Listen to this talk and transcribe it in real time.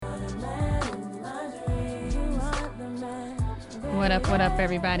What up,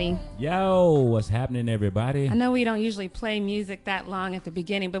 everybody? Yo, what's happening, everybody? I know we don't usually play music that long at the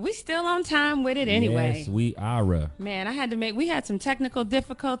beginning, but we still on time with it anyway. Yes, we are. Man, we had some technical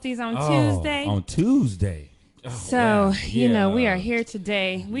difficulties on Tuesday. On Tuesday. Oh, so, wow. We are here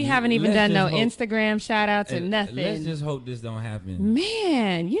today. We haven't even done no Instagram shout outs or nothing. Let's just hope this don't happen.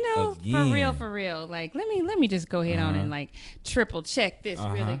 Man, again. for real. Like, let me just go ahead on and triple check this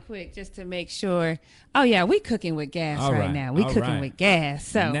really quick just to make sure. Oh yeah, we cooking with gas right now. We cooking with gas.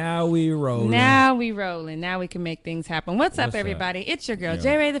 So now we rolling. Now we can make things happen. What's up, everybody? It's your girl,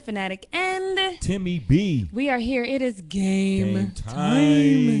 J. Ray the Fanatic, and Timmy B. We are here. It is game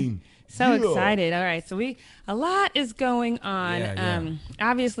time. So excited. All right. So a lot is going on.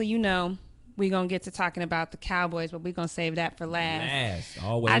 Obviously, we're going to get to talking about the Cowboys, but we're going to save that for last.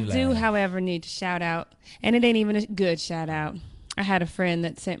 Always I last. do, however, need to shout out, and it ain't even a good shout out. I had a friend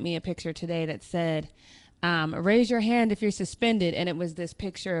that sent me a picture today that said, raise your hand if you're suspended. And it was this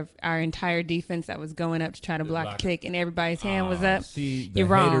picture of our entire defense that was going up to try to block a kick, and everybody's hand was up. See, you're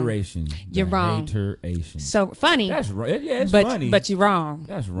wrong. You're wrong. Hateration. So funny. That's right. Yeah, it's funny. But you're wrong.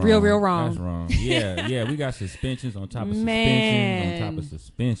 That's wrong. Real wrong. That's wrong. Yeah. We got suspensions on top of suspensions on top of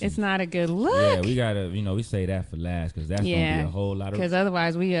suspensions. It's not a good look. Yeah, we gotta, we say that for last because that's gonna be a whole lot of. Because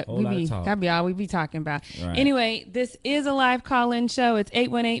otherwise that'd be all we be talking about. Right. Anyway, this is a live call-in show. It's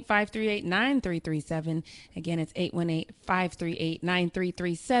 818-538-9337. Again, it's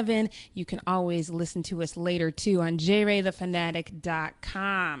 818-538-9337. You can always listen to us later too on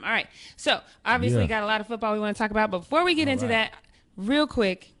jraythefanatic.com. All right. So obviously got a lot of football we want to talk about, but before we get into that, real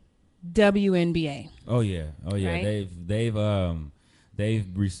quick, WNBA. Oh yeah. Right? They've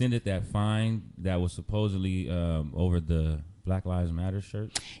rescinded that fine that was supposedly over the Black Lives Matter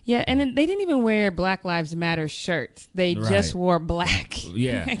shirt. Yeah, and they didn't even wear Black Lives Matter shirts. They just wore black.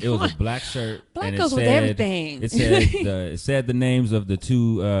 Yeah, it was a black shirt. Black and goes with everything. It said the names of the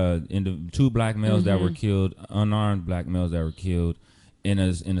two black males that were killed, unarmed black males that were killed in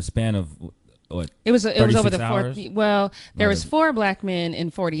a span of what? It was over the hours? 4. Well, there was 4 black men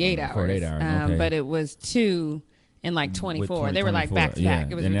in 48 hours. 48 hours. Okay. But it was 2 in 24. They were back to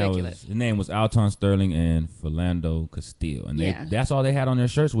back. It was ridiculous. The name was Alton Sterling and Philando Castile, and that's all they had on their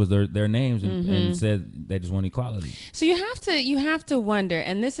shirts was their names, and said they just want equality. So you have to wonder,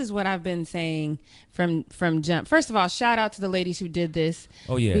 and this is what I've been saying from jump. First of all, shout out to the ladies who did this.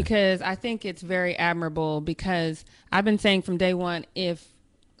 Oh yeah, because I think it's very admirable. Because I've been saying from day one, if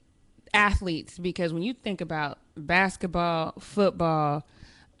athletes, because when you think about basketball, football.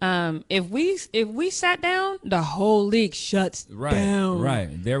 If we sat down, the whole league shuts down.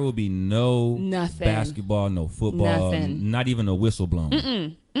 Right. There will be nothing. Basketball, no football, not even a whistle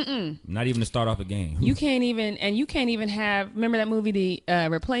blown. Not even to start off a game. You can't even have. Remember that movie, The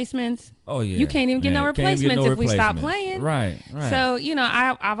Replacements? Oh yeah. You can't even get no replacements if we stop playing. Right. So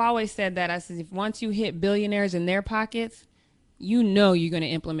I've always said that. I said if once you hit billionaires in their pockets, you're going to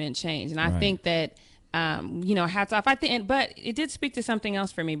implement change, and I think that. Hats off. But it did speak to something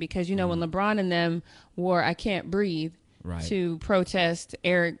else for me because, when LeBron and them wore I Can't Breathe to protest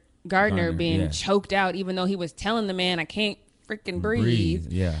Eric Gardner being choked out, even though he was telling the man, I can't freaking breathe.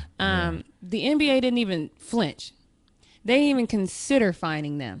 Yeah. The NBA didn't even flinch. They didn't even consider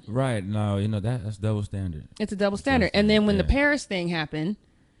fining them. Right. No, that's double standard. It's a double standard. And then when the Paris thing happened,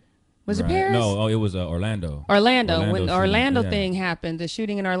 was it Paris? No, it was Orlando. When the Orlando thing happened, the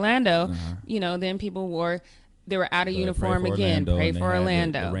shooting in Orlando, then people they were out of uniform again. Pray for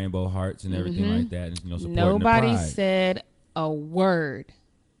Orlando. The rainbow hearts and everything like that. Supporting Nobody the pride. said a word.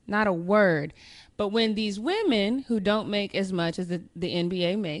 Not a word. But when these women who don't make as much as the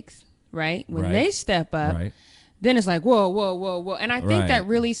NBA makes, right? When they step up, then it's like, whoa. And I think that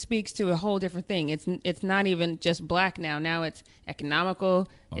really speaks to a whole different thing. It's not even just black now. Now it's economical.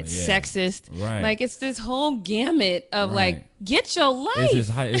 It's sexist. Right. Like it's this whole gamut of get your life. It's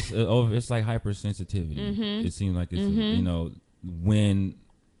like hypersensitivity. It seems like it's, when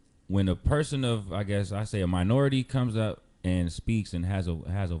a person of, I guess I say a minority comes up and speaks and has a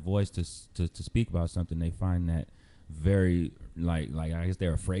voice to speak about something, they find that very like I guess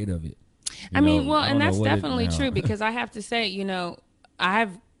they're afraid of it. And that's definitely true because I have to say,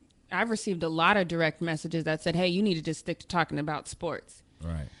 I've received a lot of direct messages that said, hey, you need to just stick to talking about sports.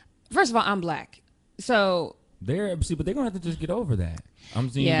 Right. First of all, I'm black. So but they're gonna have to just get over that.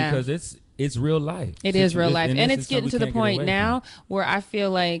 I'm seeing because it's real life. It is real life. And it's getting to the point now where I feel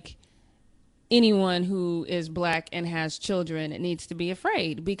like anyone who is black and has children needs to be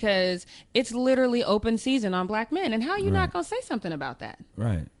afraid because it's literally open season on black men. And how are you not gonna say something about that?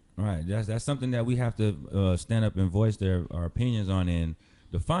 Right. That's something that we have to stand up and voice our opinions on. And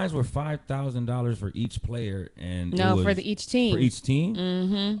The fines were $5,000 for each player, and No, for each team. For each team.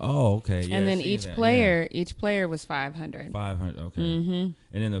 Mm-hmm. Oh, okay. Yeah, and then each player was 500. 500. Okay. Mm-hmm.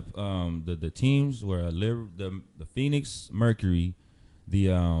 And then the teams were the Phoenix Mercury, the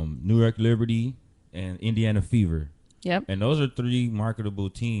New York Liberty, and Indiana Fever. Yep. And those are 3 marketable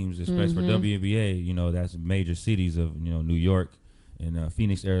teams, especially for WNBA. You know, that's major cities of New York and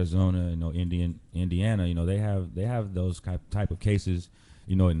Phoenix, Arizona. Indiana. You know, they have those type of cases.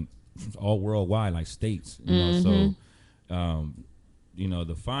 You know, in all worldwide, like states. You know, so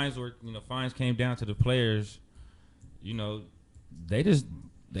the fines came down to the players. You know, they just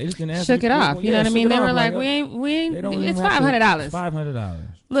didn't answer. Shook it off. You know what I mean? They were like, we ain't. It's $500. $500.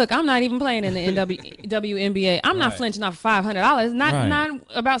 Look, I'm not even playing in the WNBA. I'm not flinching off $500. Not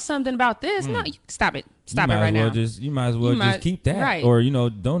about something about this. No, stop it. Stop it right now. You might as well just keep that, right. or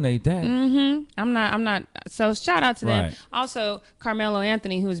donate that. Mm-hmm. I'm not. So shout out to them. Also, Carmelo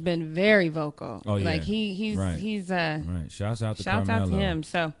Anthony, who's been very vocal. Oh yeah. Like he's right. Shouts out to Carmelo. Out to him.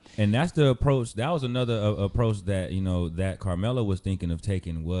 So. And that's the approach. That was another approach that that Carmelo was thinking of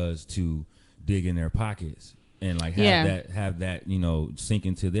taking, was to dig in their pockets and like have that sink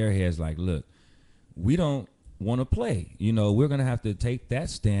into their heads. Like, look, we don't want to play. We're gonna have to take that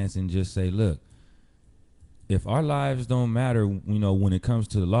stance and just say, look, if our lives don't matter, when it comes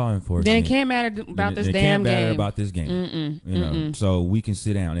to law enforcement, then it can't matter about this damn game. It can't matter about this game. So we can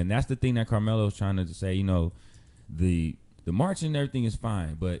sit down, and that's the thing that Carmelo's trying to say. The marching and everything is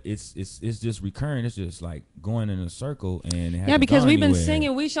fine, but it's just recurring. It's just like going in a circle, and because we've been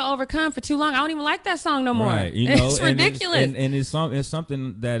singing "We Shall Overcome" for too long. I don't even like that song no more. Right, it's ridiculous, and it's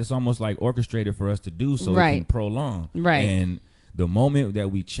something that is almost like orchestrated for us to do, so it can prolong. Right, and the moment that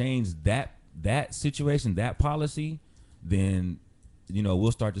we change that situation, that policy, then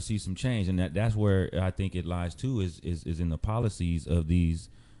we'll start to see some change, and that's where I think it lies too, is in the policies of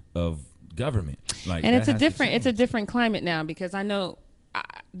government. Like, and it's a different climate now, because I know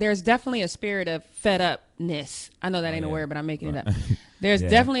there's definitely a spirit of fed upness. I know that ain't a word, but I'm making it up. There's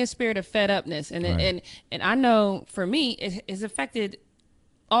definitely a spirit of fed upness, and and I know for me it has affected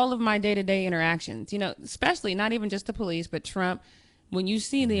all of my day-to-day interactions. Especially not even just the police, but Trump. When you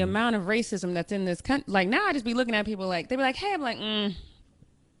see the amount of racism that's in this country, like now I just be looking at people like, they be like, hey, I'm like,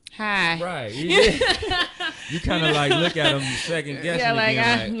 hi. Right. You kind of like look at them second guessing.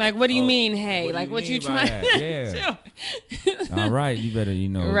 Yeah, like what do you mean, hey? Like what you trying to do? All right, you better,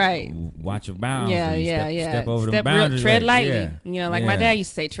 right. watch your bounds. Yeah. Step over the boundaries. Tread lightly. Like my dad used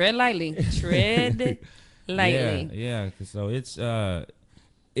to say, tread lightly. Tread lightly. Yeah. So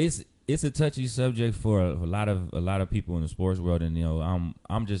it's a touchy subject for a lot of people in the sports world, and I'm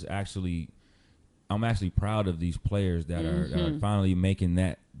actually proud of these players that are finally making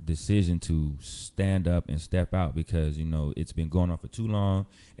that decision to stand up and step out, because it's been going on for too long,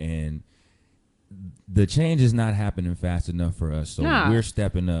 and the change is not happening fast enough for us. So we're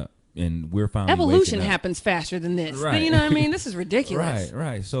stepping up, and we're finally evolution happens faster than this. Right. You know what I mean? This is ridiculous.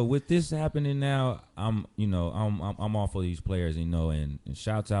 Right. So with this happening now, I'm all for these players, and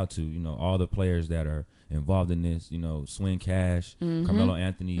shouts out to all the players that are involved in this. Swing Cash, Carmelo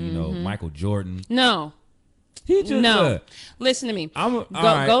Anthony, Michael Jordan. No. He just Listen to me. Go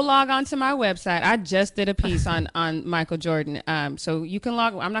log on to my website. I just did a piece on Michael Jordan. So you can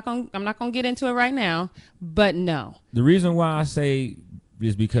log. I'm not gonna get into it right now, but no. The reason why I say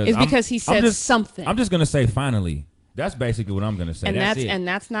is because he said something. I'm just gonna say finally. That's basically what I'm gonna say. And that's it. And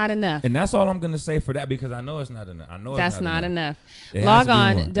that's not enough. And that's all I'm gonna say for that, because I know it's not enough. That's not enough. Log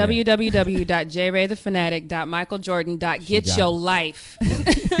on www.jraythefanatic.michaeljordan.get your life.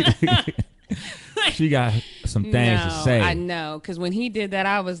 She got some things to say. I know, because when he did that,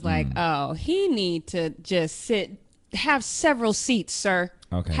 I was like, oh, he need to just have several seats, sir.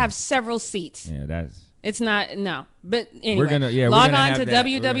 Okay. Have several seats. Yeah, it's not, no. But anyway, log on to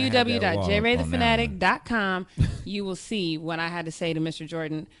www.jraythefanatic.com. You will see what I had to say to Mr.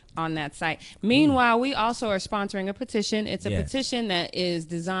 Jordan on that site. Meanwhile, we also are sponsoring a petition. It's a petition that is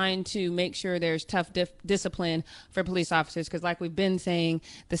designed to make sure there's tough discipline for police officers, because like we've been saying,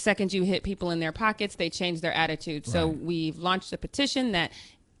 the second you hit people in their pockets, they change their attitude. So we've launched a petition that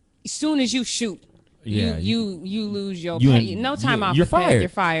as soon as you shoot, you lose your pay. No time off. You're fired. You're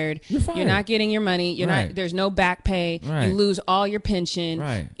fired. You're not getting your money. You're not. There's no back pay. You lose all your pension.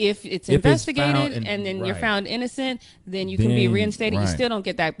 If it's investigated and then you're found innocent, then you can be reinstated. You still don't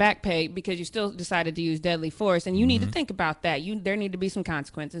get that back pay because you still decided to use deadly force, and you need to think about that. There need to be some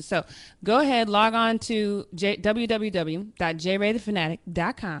consequences. So go ahead, log on to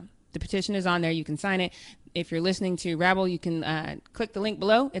www.jraythefanatic.com. The petition is on there. You can sign it. If you're listening to Rabble, you can click the link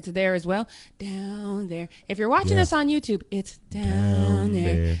below. It's there as well. Down there. If you're watching us on YouTube, it's down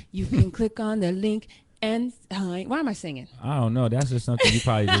there. You can click on the link and sign. Why am I singing? I don't know. That's just something you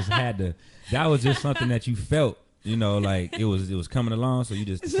probably just had to. That was just something that you felt. You know, like it was coming along, so you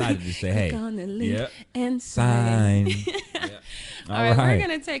just decided to say, "Hey, click on the link and sign." All right, we're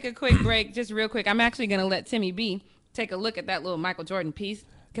gonna take a quick break, just real quick. I'm actually gonna let Timmy B take a look at that little Michael Jordan piece.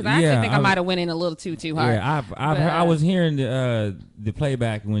 Because I actually think I might have went in a little too hard. Yeah, I was hearing the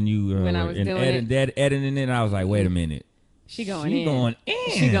playback when you when I was doing editing it. And I was like, wait a minute, she going in.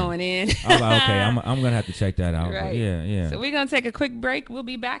 She going in. I was like, okay, I'm gonna have to check that out. Right. Yeah. So we're gonna take a quick break. We'll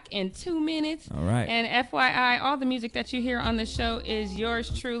be back in 2 minutes. All right. And FYI, all the music that you hear on the show is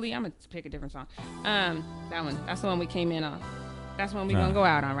yours truly. I'm gonna pick a different song. That one. That's the one we came in on. That's one we're going to go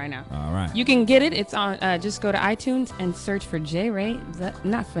out on right now. All right. You can get it. It's on, just go to iTunes and search for J. Ray.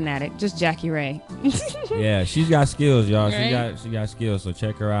 Not Fanatic, just Jackie Ray. Yeah, she's got skills, y'all. Right? She got skills, so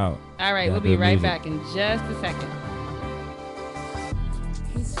check her out. All right, we'll be right back in just a second.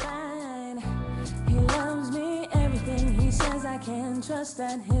 He's fine. He loves me. Everything he says, I can trust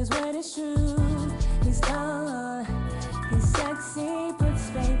that his word is true. He's tall. He's sexy. Puts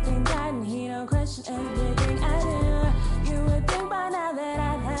faith in God, and he don't question everything I do. You would think by now that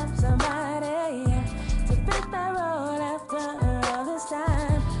I'd have somebody to fit that role after all this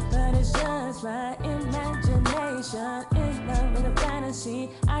time, but it's just my imagination in love with a fantasy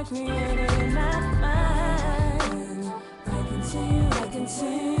I created in my mind. I can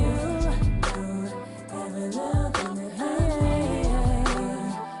see you, every little thing that I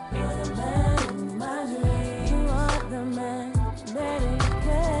you're the man in my dream. You are the man, baby.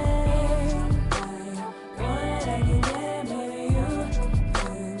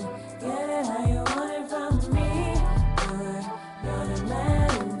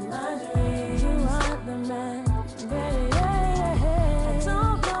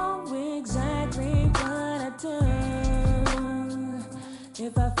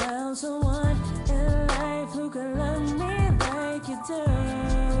 If I found someone in life who could love me like you do,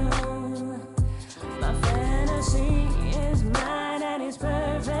 my fantasy is mine and it's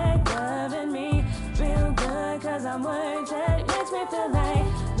perfect, loving me real good, cause I'm worth it. Makes me feel like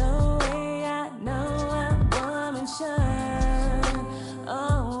the way I know a woman should.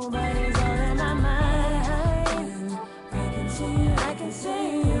 Oh, but it's all in my mind. I can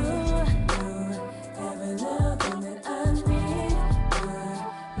see you, every little thing that I need.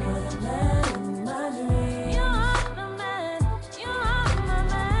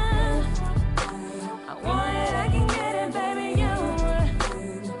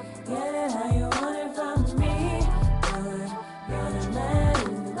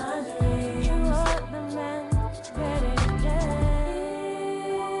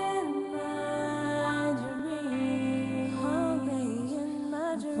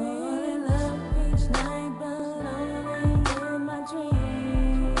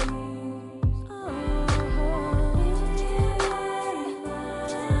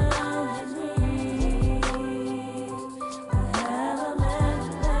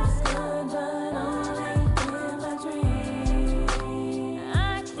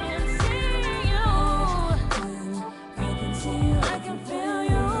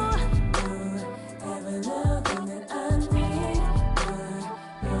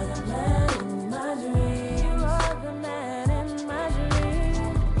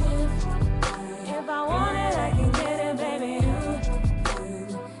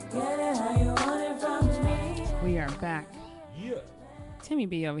 Timmy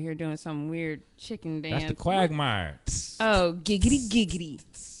B over here doing some weird chicken dance. That's the Quagmire. Oh, giggity, giggity.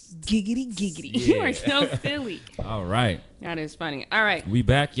 Giggity, giggity. Yeah. You are so silly. All right. That is funny. All right. We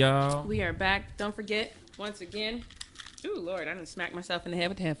back, y'all. We are back. Don't forget, once again, ooh, Lord, I done smacked myself in the head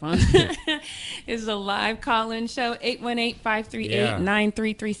with the headphones. It's a live call-in show,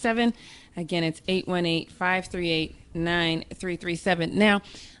 818-538-9337. Again, it's 818-538-9337. Now,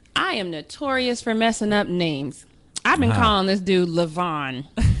 I am notorious for messing up names. I've been calling this dude Levon.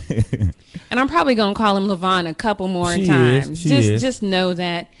 And I'm probably going to call him Levon a couple more times. Just know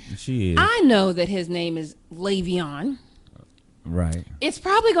that. She is. I know that his name is Le'Veon. Right. It's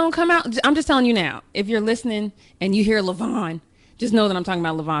probably going to come out. I'm just telling you now. If you're listening and you hear Levon, just know that I'm talking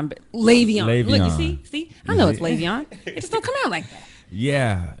about Levon. But Le'Veon. Look, you see? I know it's Le'Veon. It just don't come out like that.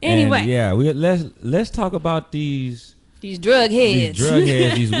 Yeah. Anyway. Let's talk about these drug heads.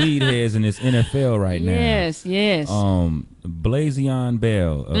 These weed heads in this NFL right now. Yes. Blazion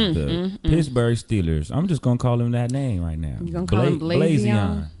Bell of the Pittsburgh Steelers. I'm just gonna call him that name right now. You gonna call him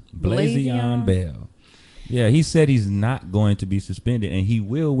Blazion? Blazion Bell. Yeah, he said he's not going to be suspended, and he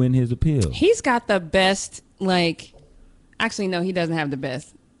will win his appeal. He's got the best, like, actually, no, he doesn't have the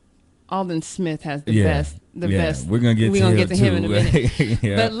best. Alden Smith has the best. The best. We're gonna get to him in a minute.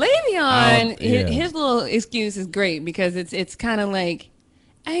 Yeah. But Le'Veon, his little excuse is great because it's kind of like,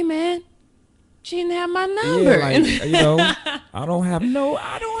 hey man, she didn't have my number. Yeah, like, you know, I don't have a phone.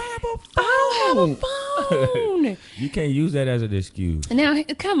 I don't have a phone. You can't use that as an excuse. Now,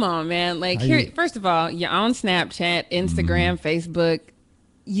 come on, man. Like, first of all, you're on Snapchat, Instagram, Facebook.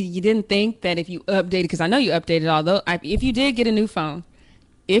 You didn't think that if you updated, because I know you updated all those. If you did get a new phone,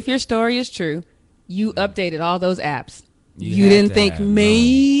 if your story is true, you updated all those apps. You didn't think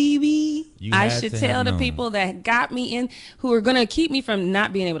maybe I should tell the people that got me in, who are going to keep me from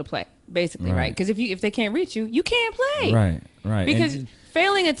not being able to play, basically, right? Because if they can't reach you, you can't play. Right. Because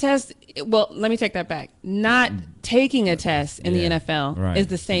failing a test, well, let me take that back. Not taking a test in the NFL is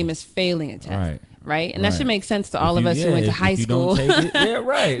the same as failing a test. Right? And that should make sense to all of us who went to high school.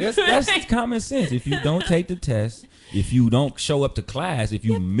 That's common sense. If you don't take the test, if you don't show up to class, if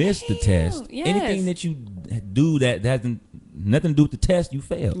you miss the test, anything that you do that hasn't nothing to do with the test, you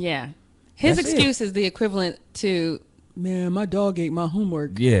fail. Yeah. His excuse is the equivalent to, man, my dog ate my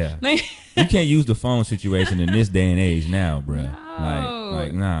homework. Yeah. You can't use the phone situation in this day and age now, bro.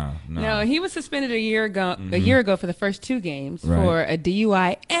 No. No, he was suspended a year ago for the first 2 games for a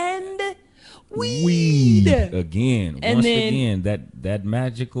DUI and weed again. And once again, that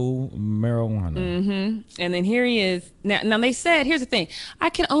magical marijuana. And then here he is. Now they said, here's the thing. I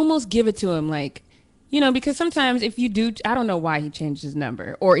can almost give it to him, like, you know, because sometimes if you do, I don't know why he changed his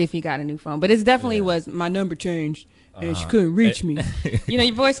number or if he got a new phone, but it definitely was, my number changed and she couldn't reach me. You know,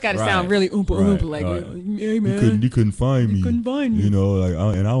 your voice got to sound really oompa like, hey man, you couldn't find me. You couldn't find me. You know, like,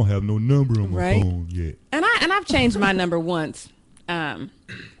 and I don't have no number on my phone yet. And I've changed my number once.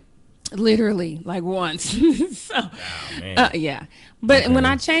 Literally, like once. Yeah. But when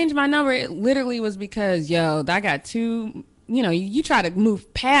I changed my number, it literally was because, I got too, you try to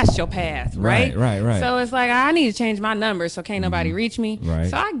move past your path, right? Right. So it's like, I need to change my number so can't nobody reach me. Right.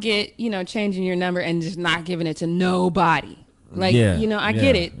 So I get, changing your number and just not giving it to nobody. Like, I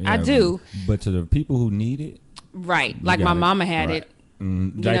get it. I do. But to the people who need it. Right. Like my mama had it. You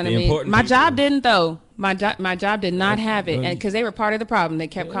know what I mean? My people. job didn't, though. My job did not have it, and because they were part of the problem. They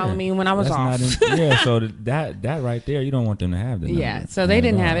kept calling me when I was off. So that right there, you don't want them to have that. Yeah, so they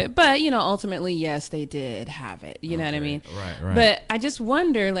didn't have it, but ultimately, yes, they did have it. You know what I mean? Right. But I just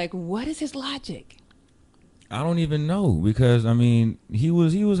wonder, like, what is his logic? I don't even know, because I mean, he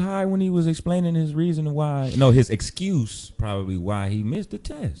was high when he was explaining his reason why. No, his excuse probably why he missed the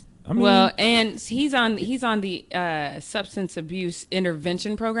test. I mean, well, and he's on the substance abuse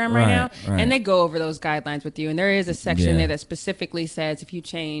intervention program right now, and they go over those guidelines with you. And there is a section there that specifically says if you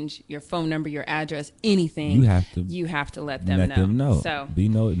change your phone number, your address, anything, you have to let them know. So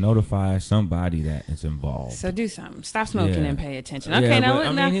notify somebody that is involved. So do something. Stop smoking and pay attention. Okay,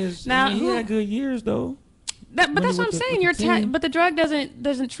 now he had good years though. But that's what I'm saying. But the drug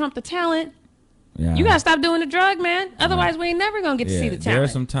doesn't trump the talent. Yeah. You gotta stop doing the drug, man. Otherwise, we ain't never gonna get to see the talent. There are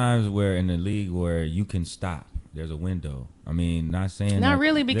some times where in the league where you can stop. There's a window. I mean, not saying not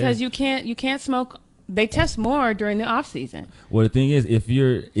really, because you can't smoke. They test more during the off season. Well, the thing is, if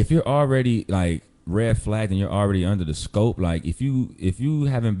you're already like red flagged and you're already under the scope, like if you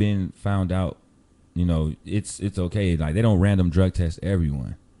haven't been found out, it's okay. Like they don't random drug test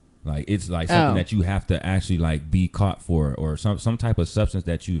everyone. Like it's like something that you have to actually like be caught for, or some type of substance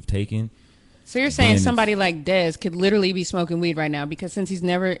that you've taken. So you're saying somebody like Dez could literally be smoking weed right now because since he's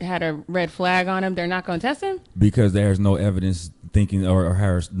never had a red flag on him, they're not going to test him? Because there's no evidence thinking or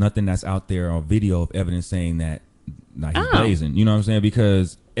there's nothing that's out there on video of evidence saying that he's blazing. You know what I'm saying?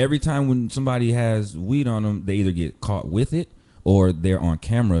 Because every time when somebody has weed on them, they either get caught with it or they're on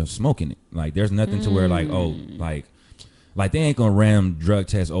camera smoking it. Like there's nothing to where like, like they ain't going to ram drug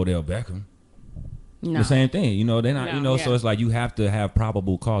test Odell Beckham. No. The same thing, they're not, so it's like you have to have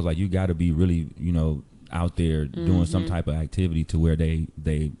probable cause. Like you got to be really, out there doing some type of activity to where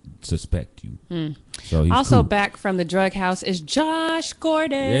they suspect you. So he's also cool. Back from the drug house is Josh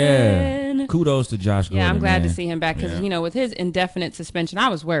Gordon. Yeah, kudos to Josh Gordon. Yeah, I'm glad to see him back because with his indefinite suspension, I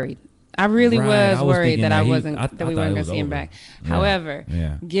was worried. I really was worried that we weren't going to see him back. Yeah. However,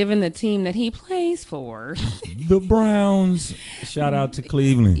 given the team that he plays for, the Browns, shout out to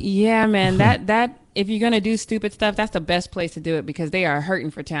Cleveland. Yeah, man, that if you're going to do stupid stuff, that's the best place to do it because they are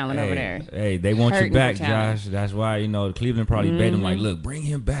hurting for talent over there. Hey, they want you back, Josh. That's why, Cleveland probably bait him like, look, bring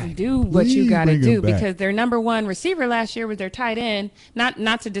him back. Do what you got to do because their number one receiver last year was their tight end.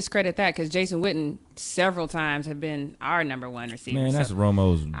 Not to discredit that because Jason Witten several times have been our number one receiver. Man, that's so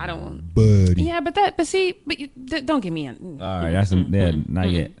Romo's I don't. buddy. Yeah, but don't get me in. All right, that's not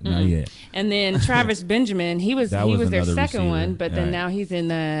yet. And then Travis Benjamin, he was their another second receiver. one, but then Right. now he's in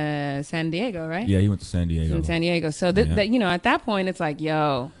San Diego, right? Yeah, he went to San Diego. He's in San Diego. So Yeah. that at that point, it's like,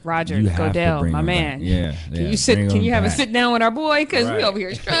 yo, Roger You have to Godell, bring my him man. back. Yeah, Can yeah, you sit? bring Can him you have a back. sit down with our boy? Because we Right. over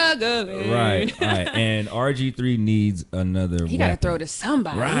here struggling. Right. And RG3 needs another. He got to weapon. throw to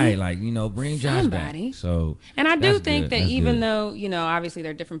somebody. Right, like bring Josh Somebody. back. So, And I do that's think good. that That's even good. though, obviously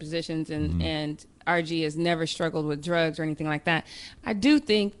they're different positions and RG has never struggled with drugs or anything like that, I do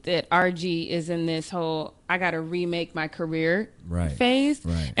think that RG is in this whole I got to remake my career Right. phase.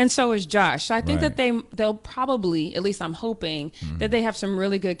 Right. And so is Josh. So I think Right. that they'll probably, at least I'm hoping, that they have some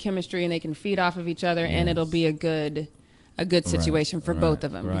really good chemistry and they can feed off of each other and it'll be a good situation for both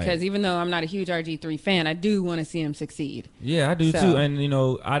of them. right. Because even though I'm not a huge RG3 fan, I do want to see him succeed. Yeah, I do So- too. And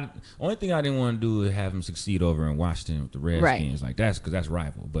only thing I didn't want to do is have him succeed over in Washington with the Redskins. Like that's because that's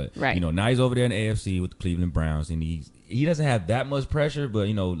rival. But Right. now he's over there in the AFC with the Cleveland Browns, and he doesn't have that much pressure. But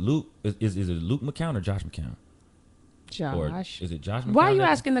Luke is it Luke McCown or Josh McCown? Or Josh. is it Josh McCown? Why are you that-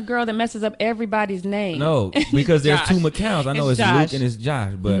 asking the girl that messes up everybody's name? No, because there's Josh. two McCowns. I know It's it's Josh. Luke and it's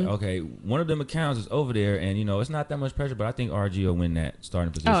Josh, but okay, one of them McCowns is over there, and it's not that much pressure. But I think RG will win that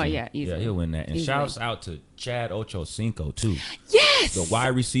starting position. Oh, yeah, easily. he'll win that. And Easily. shouts out to Chad Ochocinco too, Yes. the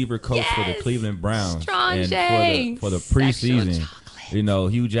wide receiver coach for the Yes! Cleveland Browns, Strong and J. for the Sexual preseason. chocolate.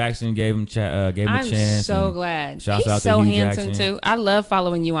 Hugh Jackson gave him a I'm chance. so and glad. Shouts He's out so to Hugh handsome Jackson. too. I love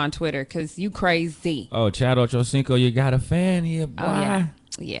following you on Twitter because you crazy. Oh, Chad Ochocinco, you got a fan here, boy. Oh yeah,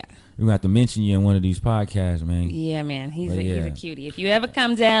 yeah, We're gonna have to mention you in one of these podcasts, man. yeah, man. He's But a yeah. cutie. If you ever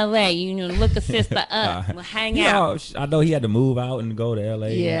come to LA, look a sister up. We'll hang out. I know he had to move out and go to LA.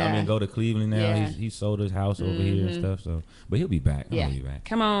 Yeah. Go to Cleveland now. Yeah. He sold his house over here and stuff. So, but he'll be back. Yeah, He'll be back.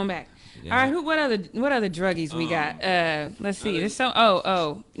 come on back. Yeah. All right, what other druggies we got? Let's see. There's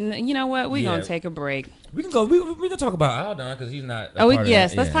you know what? We're Yeah. gonna take a break. We can go. We can talk about Aldon because he's not.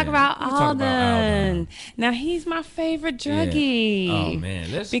 Yes, let's talk Yeah. about Let's talk about Alden. Now he's my favorite druggie. Oh man,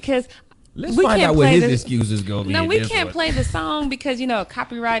 because let's we find can't out what play his the- excuses go. No, we can't play the song because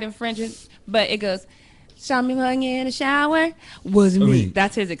copyright infringement. But it goes, saw me hugging in the shower, wasn't me.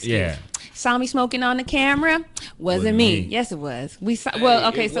 That's his excuse. Yeah. Saw me smoking on the camera, wasn't me. Yes, it was. We saw. Hey, Well,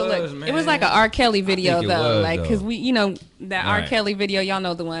 okay, it so was, look, it was man. like an R. Kelly video think it though, was, like because though. we, that R. Right. Kelly video, y'all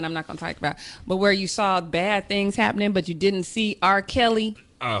know the one I'm not gonna talk about, but where you saw bad things happening, but you didn't see R. Kelly.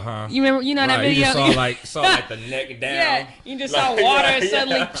 Uh-huh. You remember? You know that video? You just saw the neck down. Yeah, you just saw water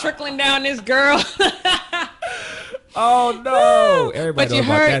suddenly trickling down this girl. Oh no! Everybody But you knows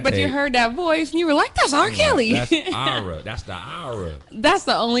about heard, that but you tape. heard that voice, and you were like, "That's R. Kelly." That's Aura. That's the Aura. That's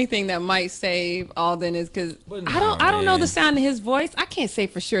the only thing that might save Alden is because But I don't know man. the sound of his voice. I can't say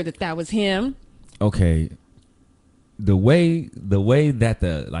for sure that was him. Okay, the way that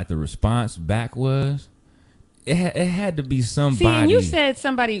the response back was, it had to be somebody. See, and you said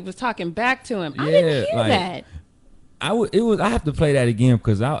somebody was talking back to him. I didn't hear that. I have to play that again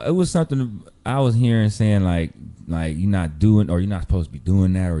because it was something I was hearing saying like you're not doing or you're not supposed to be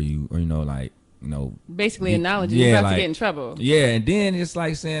doing that Basically, Yeah, acknowledging you're about like- to get in trouble. yeah, and then it's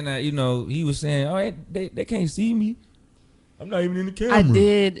like saying that he was saying, oh, they can't see me. I'm not even in the camera.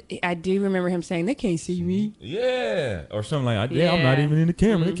 I do remember him saying they can't see me. Yeah, or something like that. Yeah, I'm not Yeah. even in the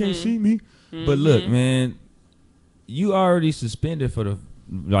camera. They can't see me. But look, man, you already suspended for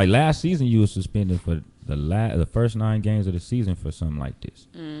last season. You were suspended for the first 9 games of the season for something like this.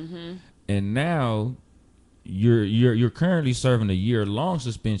 And now you're currently serving a year-long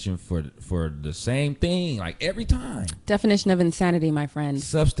suspension for the same thing, like every time. Definition of insanity, my friend.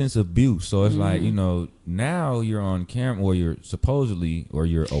 Substance abuse. So it's like now you're on camera, or you're supposedly, or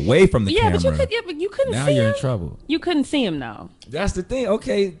you're away from the camera. But you couldn't Now see you're him. in trouble. You couldn't see him though. That's the thing.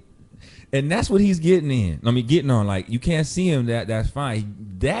 Okay. And that's what he's getting on. Like, you can't see him. That's fine.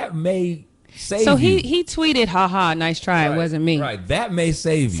 That may save So you. he tweeted, "Haha, nice try. It wasn't me." Right. That may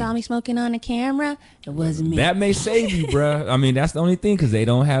save you. Saw me smoking on the camera. It wasn't me. That may save you, bruh. I mean, that's the only thing because they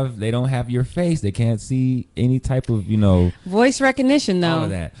don't have your face. They can't see any type of Voice recognition, though. all of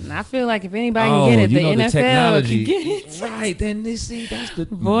that. And I feel like if anybody can get it, the NFL technology. can get it. Right. Then that's the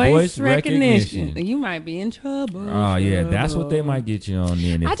Voice recognition. You might be in trouble. Oh yeah, that's what they might get you on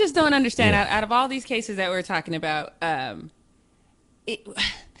then. I just don't understand. Yeah. Out of all these cases that we're talking about,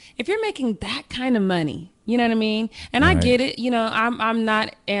 if you're making that kind of money You know what I mean? And I Right. get it. You know, I'm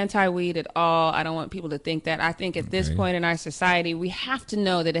not anti-weed at all. I don't want people to think that. I think at this Okay. point in our society, we have to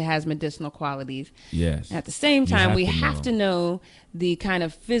know that it has medicinal qualities. Yes. At the same You time, we know. have to know the kind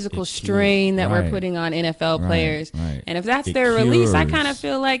of physical It strain that we're right. putting on NFL Right, players. right. And if that's It their release, I kind cures. of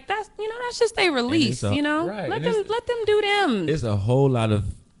feel like that's just their release. a- You know, right, let and them do them. It's a whole lot of,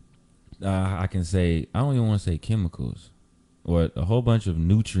 I can say, I don't even want to say chemicals, or a whole bunch of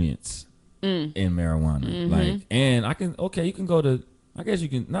nutrients in marijuana. Mm-hmm. Like, and you can go to, I guess you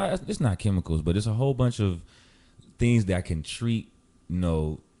can, it's not chemicals, but it's a whole bunch of things that can treat,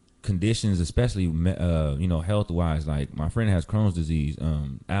 conditions, especially, health wise. Like my friend has Crohn's disease,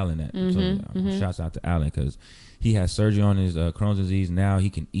 Alan. Shouts out to Alan because he has surgery on his Crohn's disease. Now he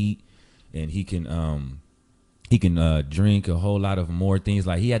can eat and he can drink a whole lot of more things.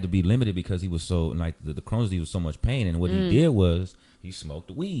 Like he had to be limited because he was so like the Crohn's disease was so much pain. And what he did was he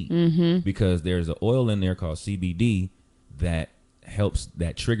smoked weed because there's an oil in there called CBD that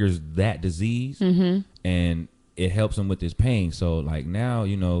triggers that disease and it helps him with his pain. So like now,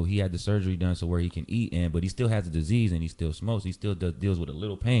 he had the surgery done so where he can eat but he still has the disease and he still smokes. He still deals with a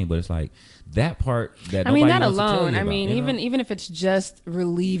little pain, but it's like that part that I mean, that nobody wants to tell alone. you I about, mean, you know? even if it's just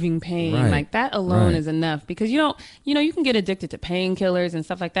relieving pain, Right. like that alone Right. is enough because you can get addicted to painkillers and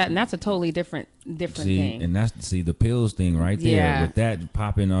stuff like that, and that's a totally different thing. And that's the pills thing right there. Yeah. With that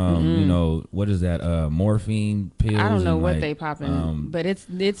popping, what is that? Morphine pills. I don't know and what like, they popping, but it's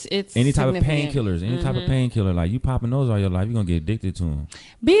any type of significant. painkillers, any type of painkiller, like you popping those all your life, you're gonna get addicted to them.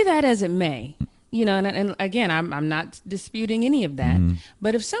 Be that as it may, and again, I'm not disputing any of that.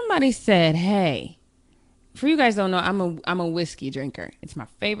 But if somebody said, "Hey," for you guys don't know, I'm a whiskey drinker. It's my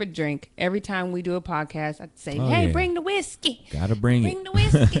favorite drink. Every time we do a podcast, I'd say, Oh, "Hey, yeah. bring the whiskey. Gotta bring Bring it. the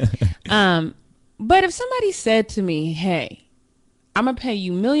whiskey." But if somebody said to me, "Hey, I'm gonna pay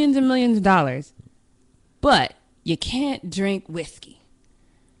you millions and millions of dollars, but you can't drink whiskey,"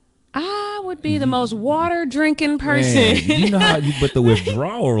 I would be the most water drinking person. Man, you know how but the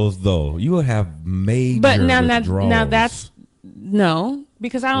withdrawals though, you will have major But withdrawals. now that's no,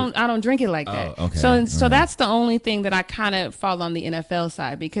 because I don't drink it like that. okay. So that's the only thing that I kind of fall on the NFL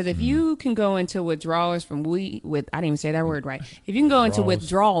side, because if you can go into withdrawals from weed I didn't even say that word right. If you can go into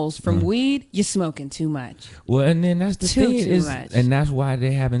withdrawals from weed, you're smoking too much. Well, and then that's the thing Too much. and that's why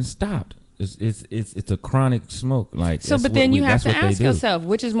they haven't stopped. It's a chronic smoke. Like So, but then you have to ask yourself,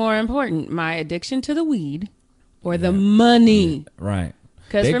 which is more important, my addiction to the weed or the money? right?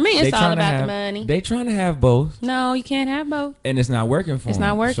 Because for me, it's all trying to about the have- money. They trying to have both. No, you can't have both. And it's not working for them. It's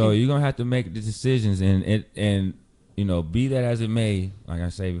not working. So you're gonna have to make the decisions, and be that as it may, like I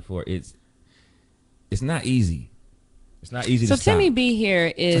say before, it's not easy. It's not easy So to stop. Timmy B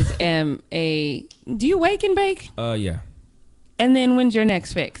here is do you wake and bake? Yeah, And then when's your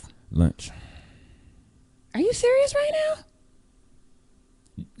next fix? lunch. Are you serious right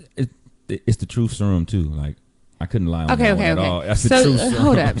now? It's the truth serum too. Like I couldn't lie on Okay. that one at all. That's the So truth serum.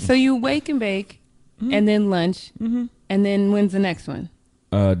 hold up. So you wake and bake, and then lunch, and then when's the next one?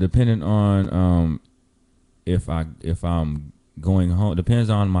 Depending on if I'm going home, depends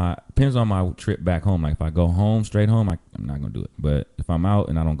on my trip back home. Like if I go home straight home, I'm not gonna do it. But if I'm out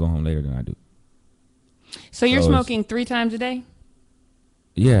and I don't go home later, then I do. So you're So it's- smoking 3 times a day?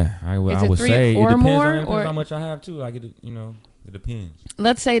 Yeah, I Is would it 3 say or it depends more, on it depends or- how much I have too. Like it depends.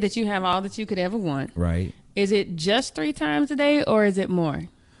 Let's say that you have all that you could ever want. Right. Is it just 3 times a day, or is it more?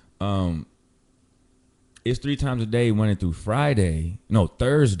 It's 3 times a day, Monday through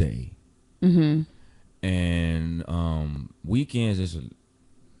Thursday. And weekends is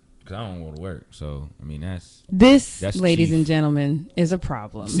because I don't go to work. So I mean This, that's ladies chief. and gentlemen, is a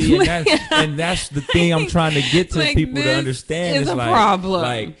problem. See, and that's the thing I'm trying to get to Like, people to this understand. is It's a like, problem.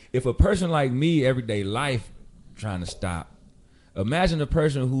 Like if a person like me, everyday life, trying to stop. Imagine a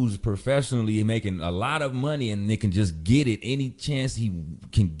person who's professionally making a lot of money and they can just get it any chance he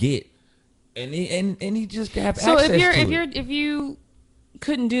can get, and he just have So access to if you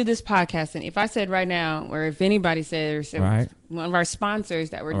couldn't do this podcast, and if I said right now, or if anybody said, or said Right. one of our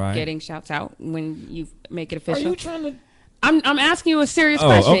sponsors that were Right. getting shouts out when you make it Are official, you trying to? I'm asking you a serious Oh,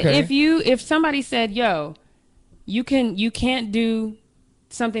 question. okay. If somebody said, "Yo, you can't do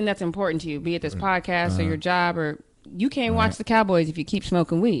something that's important to you, be it this podcast or your job, or you can't watch the Cowboys if you keep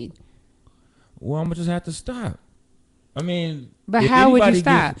smoking weed." Well, I'm gonna just have to stop. I mean, But if how would you anybody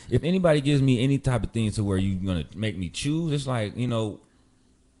stop? if anybody gives me any type of thing to where you're gonna make me choose, it's like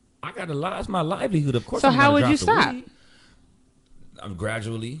I got to lie. It's my livelihood, of course. So I'm how gonna would drop you the stop? weed. I'm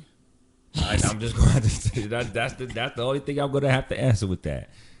gradually. I'm just going to say that's the only thing I'm going to have to answer with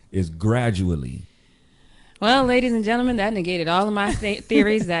that is gradually. Well, ladies and gentlemen, that negated all of my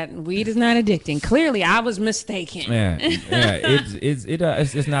theories that weed is not addicting. Clearly, I was mistaken. Yeah.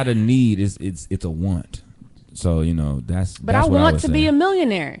 It's not a need. It's a want. So that's. But that's I what want would to say. be a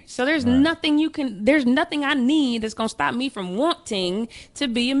millionaire. So there's Right. there's nothing I need that's gonna stop me from wanting to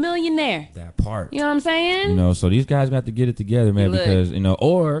be a millionaire. That part. You know what I'm saying? So these guys got to get it together, man, Look. because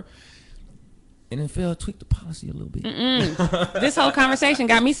or NFL tweak the policy a little bit. This whole conversation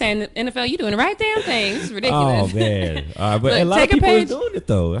got me saying, NFL, you doing the right damn thing. This is ridiculous. Oh man, but Look, a lot of take a people page. is doing it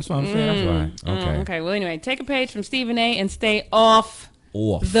though. That's what I'm saying. That's why. Okay. Okay. Well, anyway, take a page from Stephen A. and stay off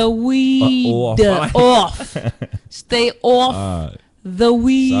Off. the weed. Off. Off. Stay off the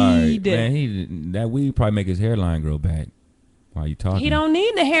weed. Sorry, man. That weed probably make his hairline grow back while you talking. He don't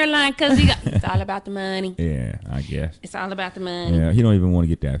need the hairline because it's all about the money. Yeah, I guess. It's all about the money. Yeah, he don't even want to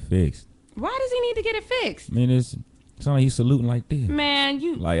get that fixed. Why does he need to get it fixed? I mean, it's not like he's saluting like this. Man,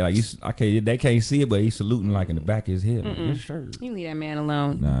 Like they can't see it, but he's saluting like in the back of his head. Like, yes, sir. you leave that man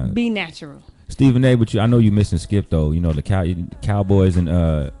alone. Nah. Be natural. Stephen A. But I know you missing Skip though. The Cowboys and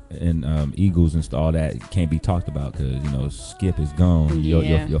Eagles and all that can't be talked about because Skip is gone.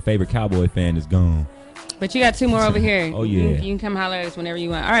 Yeah. Your favorite Cowboy fan is gone. But you got two more over here. Oh, yeah. You can come holler at us whenever you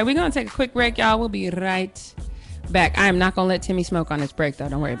want. All right, we're going to take a quick break, y'all. We'll be right back. I am not going to let Timmy smoke on this break, though.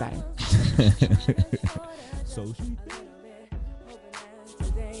 Don't worry about it. So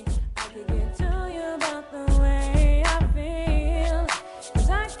Today I could get to you about the way I feel, 'cause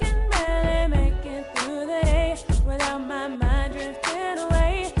I can barely make it through the day without my mind drifting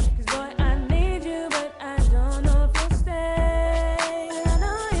away. 'Cause boy, I need you, but I don't know if you'll stay. And I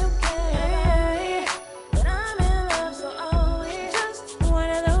know you can, but I'm in love, so always just one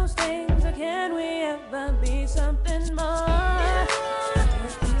of those things. Or can we ever be something more?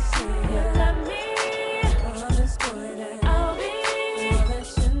 If you say you love me, promise boy that I'll be all that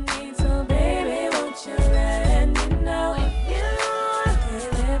you need. So baby, won't you let me know if you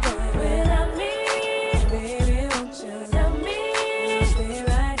can't live boy without me? Baby, won't you tell me? Stay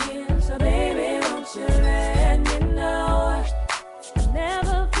right here. So baby, won't you let me know?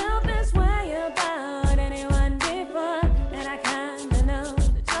 Never felt this way about anyone before, and I kinda know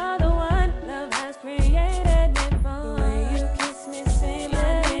that you're the one love has created me for. The way you kiss me, say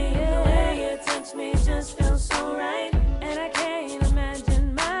my name, the way you touch me just feels so right, and I can't imagine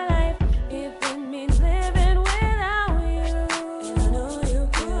my life if it means living without you. And I know you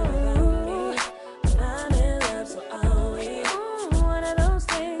care about me, but I'm in love, so are we. One of those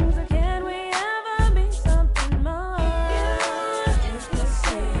things, or can we ever be something more? If you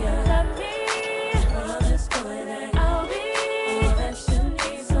say you love me, promise boy that I'll be all that you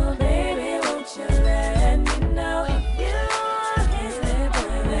need. So baby, won't you let me know if you can't live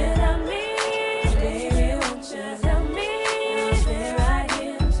boy without me? Baby, won't you tell me? I'll stay right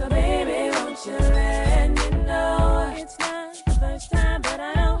here. So baby, won't you let me know? It's not the first time, but I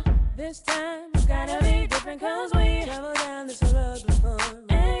know this time it's gotta be different, 'cause we traveled down this road before.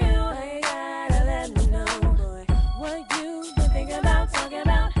 And you ain't gotta let me know, boy, what you been thinking about, talking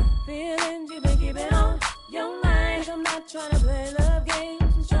about, feelings you been keeping on your mind. I'm not trying to play love games,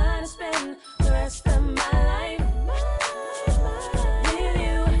 I'm trying to spend the rest of my life with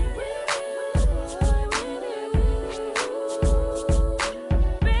you.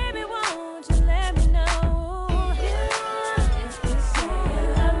 Baby, won't you let me know if you say you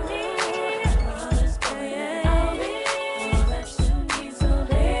love me? Promise, boy, I'll be all that you need. So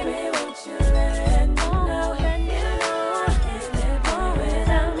baby, won't you let me know? Let me know. Can't live on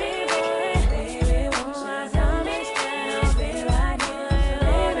without me, boy. Baby, won't you tell me? I'll be right here.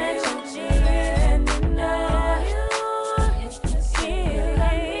 Baby, won't you let me know? If you say you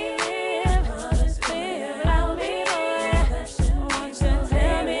love me, promise, boy, I'll be boy. Won't you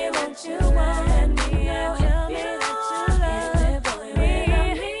tell me what you want? Tell me that you love me.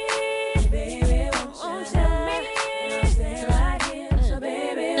 Baby, won't you tell me? I'll stay right here. So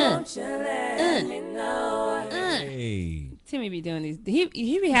baby, won't you let me know? hey, Timmy be doing these.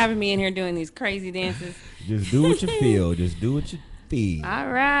 He be having me in here doing these crazy dances. just do what you feel. Just do what you feel. All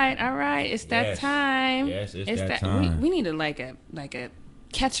right. It's that Yes. time. Yes, it's that time. We need a like a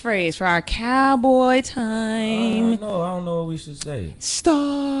catchphrase for our cowboy time. I don't know what we should say.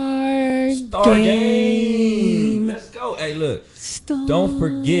 Star Game. Let's go. Hey, look. Star Don't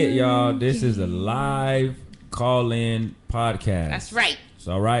forget, y'all. This is a live call-in podcast. That's right. It's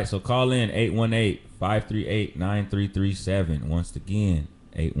all right. So call in 818-538-9337. Once again,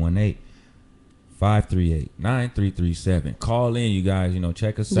 818-538-9337. Call in, you guys.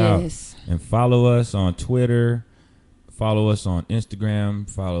 Check us out Yes. and follow us on Twitter. Follow us on Instagram.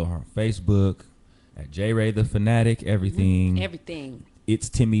 Follow our Facebook at J Ray the Fanatic. Everything Everything. It's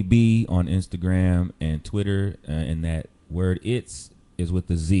Timmy B on Instagram and Twitter, and that word "it's" is with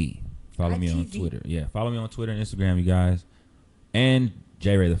the Z. Follow me on Twitter. Yeah, follow me on Twitter and Instagram, you guys. And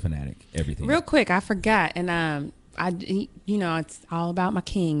J Ray the Fanatic, everything. Real quick, I forgot, and it's all about my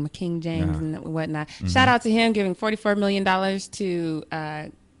King James and whatnot. Shout out to him giving $44 million to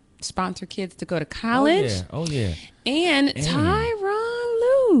sponsor kids to go to college. Oh yeah. And Tyronn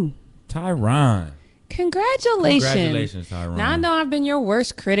Lue. Tyronn. Congratulations, Tyronn. Now I know I've been your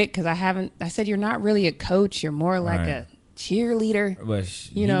worst critic because I said you're not really a coach. You're more like a cheerleader. But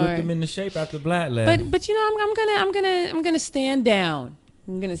he whipped him into shape after Black Lab. But I'm gonna stand down.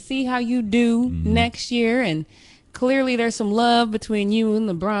 I'm gonna see how you do next year, and clearly there's some love between you and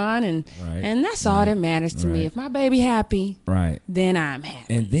LeBron, and that's all that matters to me. If my baby happy, then I'm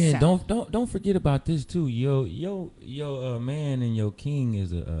happy. And then don't forget about this too. Yo man and your king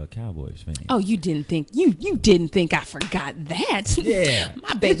is a Cowboys fan. Oh, you didn't think I forgot that? Yeah,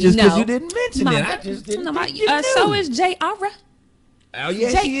 my baby. It's just because you didn't mention it. I just didn't. So is Jay Ara. Oh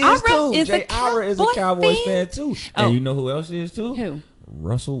yeah, she is too. Jay Ara is a Cowboys fan too. And you know who else is too? Who?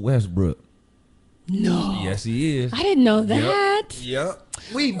 Russell Westbrook. No. Yes, he is. I didn't know that. Yep.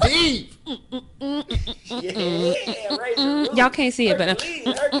 We deep. Y'all can't see it, but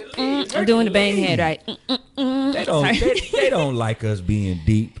I'm doing the bang head, right? They don't like us being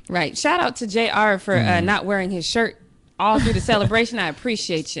deep. Right. Shout out to JR for not wearing his shirt all through the celebration. I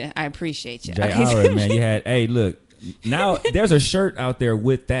appreciate you. JR, man, you had. Hey, look. Now there's a shirt out there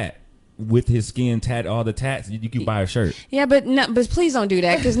with that. With his skin tat, all the tats, you can buy a shirt. Yeah, but please don't do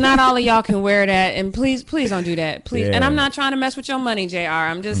that, because not all of y'all can wear that, and please don't do that, please. Yeah. And I'm not trying to mess with your money, JR.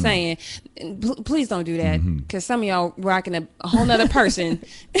 I'm just saying, please don't do that, because some of y'all rocking a whole nother person.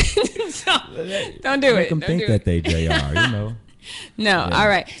 So, don't do it. Make them think that they JR, you know. No, all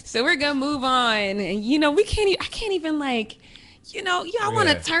right. So we're gonna move on, and I can't even like. Y'all want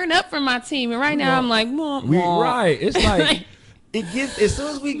to turn up for my team, and right now I'm like, right. It's like. It gets as soon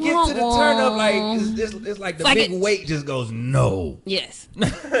as we get to the turn up, like it's like the big weight just goes no. Yes,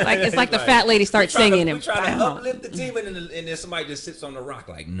 it's like the fat lady starts singing and we try to uplift the team, and then somebody just sits on the rock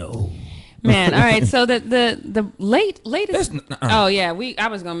like no. Man, all right. So the latest. Oh yeah, I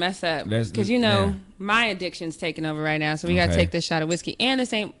was gonna mess up because my addiction's taking over right now, so we gotta take this shot of whiskey, and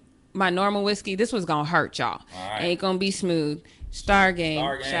this ain't my normal whiskey. This was gonna hurt y'all. Right. Ain't gonna be smooth. Star Game.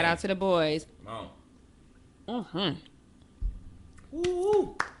 Shout out to the boys.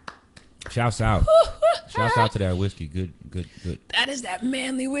 Woo. Shouts out. Shouts out to that whiskey. Good. That is that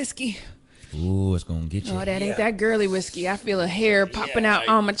manly whiskey. Ooh, it's gonna get you. Oh, that ain't that girly whiskey. I feel a hair popping out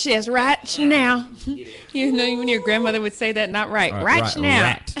on my chest right now. Even your grandmother would say that, not right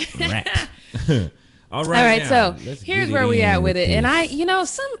now. Rat. All right, so here's where we at with it. And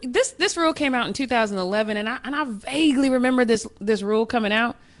this rule came out in 2011, and I vaguely remember this rule coming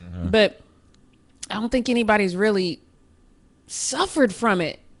out, but I don't think anybody's really suffered from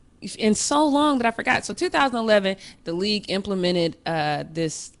it in so long that I forgot. So 2011, the league implemented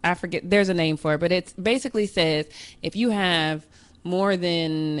this. I forget. There's a name for it, but it basically says if you have more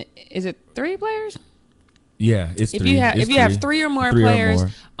than, is it 3 players? Yeah, it's if three. If you have 3 or more players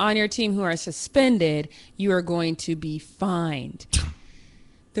on your team who are suspended, you are going to be fined.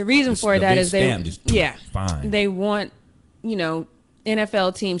 The reason for that is they want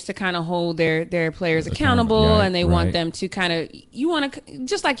NFL teams to kind of hold their players accountable, and they want them to kind of, you want to,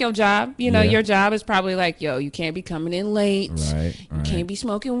 just like your job, your job is probably like, you can't be coming in late, you can't be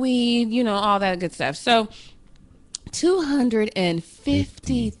smoking weed, all that good stuff. So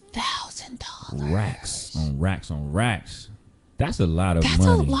 $250,000. Racks on racks. That's a lot of money. That's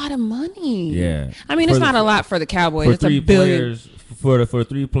a lot of money. Yeah. I mean, it's not a lot for the Cowboys. It's $1 billion. For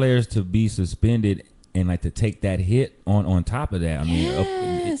 3 players to be suspended and like to take that hit on top of that, I mean,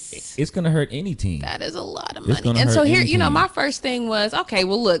 it's going to hurt any team. That is a lot of money. And so here, my first thing was, okay,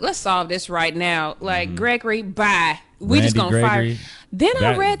 well, look, let's solve this right now. Like, Gregory, bye. We just going to fire. Then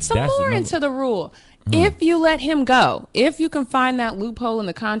I read some more into the rule. If you let him go, if you can find that loophole in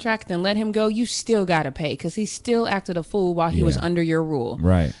the contract and let him go, you still got to pay because he still acted a fool while he was under your rule.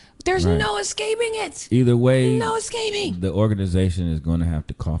 Right. There's no escaping it. Either way, no escaping. The organization is going to have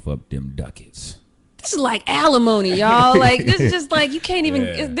to cough up them ducats. This is like alimony, y'all. Like, this is just like, you can't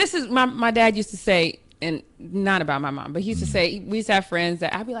even, this is, my dad used to say, and not about my mom, but he used to say, we used to have friends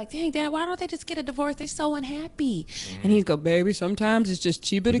that I'd be like, dang, Dad, why don't they just get a divorce? They're so unhappy. And he'd go, baby, sometimes it's just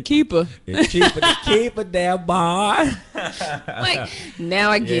cheaper to keep her. It's cheaper to keep her, damn boy. Like, now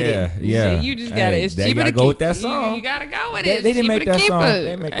I get it. Yeah. So you just got to, it's cheaper to go with that song. You got to go with it. They didn't make that song.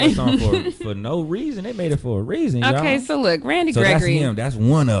 They make that song for no reason. They made it for a reason, y'all. Okay, so look, Randy Gregory. That's him. That's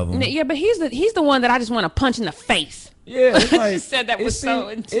one of them. Yeah, but he's the one that I just want to punch in the face. Yeah, it's like, you said that was so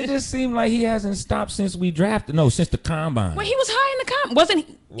it just seemed like he hasn't stopped since we drafted. No, since the combine. Well, he was high in the wasn't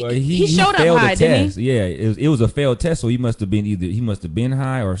he? Well, he showed up failed high, the didn't test. he? Yeah, it was a failed test, so he must have been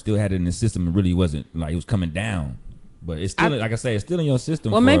high or still had it in the system and really wasn't like it was coming down. But it's still, like I say, it's still in your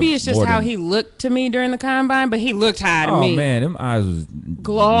system. Well, maybe it's just how he looked to me during the combine, but he looked high to me. Oh man, them eyes was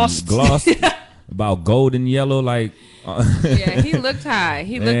glossed, about golden yellow, like. Yeah, he looked high.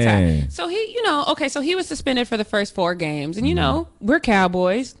 He looked high. So so he was suspended for the first 4 games, and we're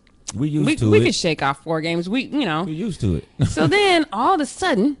Cowboys. We used to it. We could shake off 4 games. We used to it. So then all of a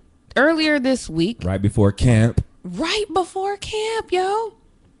sudden, earlier this week, right before camp, yo,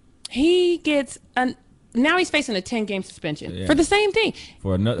 he gets now he's facing a 10-game suspension for the same thing.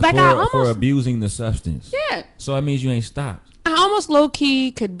 For abusing the substance. Yeah. So that means you ain't stopped. I almost low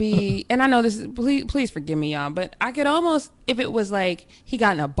key could be, and I know this is, please forgive me, y'all, but I could almost, if it was like he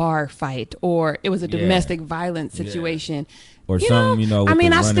got in a bar fight or it was a domestic violence situation. Or something,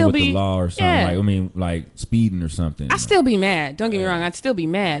 I still with the law or something. Yeah. Like speeding or something. I'd still be mad. Don't get me wrong. I'd still be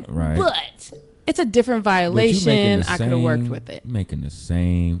mad. Right. But it's a different violation. I could have worked with it. Making the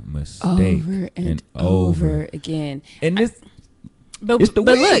same mistake. Over and over again. And this, but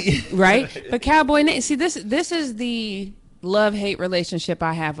look, right? But Cowboy Nation, see, this is the love-hate relationship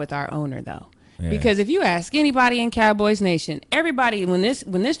I have with our owner, though. Yeah. Because if you ask anybody in Cowboys Nation, everybody, when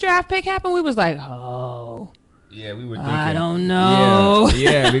this draft pick happened, we was like, oh. Yeah, we were thinking, I don't know.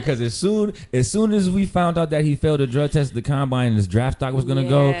 Yeah, because as soon as we found out that he failed a drug test at the combine and his draft stock was gonna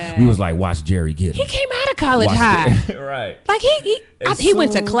go, we was like, watch Jerry get him. He came out of college high. Right. Like he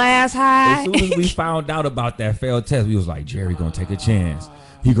went to class high. As soon as we found out about that failed test, we was like, Jerry gonna take a chance.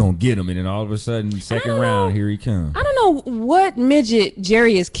 He gonna get him, and then all of a sudden, second round, here he comes. I don't know what midget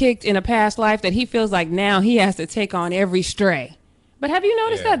Jerry has kicked in a past life that he feels like now he has to take on every stray. But have you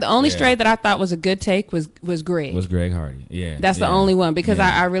noticed that the only stray that I thought was a good take was Greg? Was Greg Hardy? Yeah, that's the only one because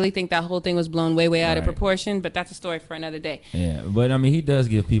I really think that whole thing was blown way out of proportion. But that's a story for another day. Yeah, but I mean, he does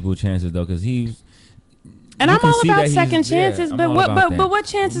give people chances though, because he's. And I'm all about second chances, but what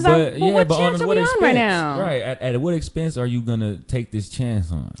chances are we on right now? Right, at what expense are you gonna take this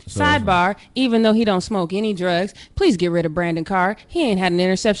chance on? So Sidebar: even though he don't smoke any drugs, please get rid of Brandon Carr. He ain't had an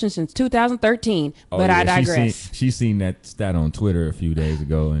interception since 2013. But I digress. She seen that stat on Twitter a few days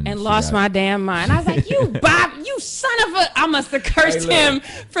ago and lost my damn mind. I was like, "You Bob, you son of a!" I must have cursed him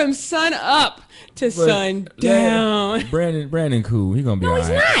from sun up to sun down. Brandon cool. He gonna be all right.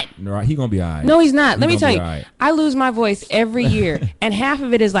 No, he's not. Right, he gonna be all right. No, he's not. Let me tell you. I lose my voice every year, and half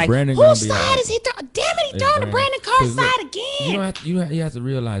of it is like, whose side is he throwing? Damn it, he's throwing to Brandon Carr's side again. You have to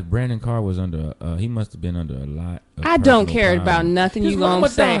realize Brandon Carr was under. He must have been under a lot. I don't care about nothing you gonna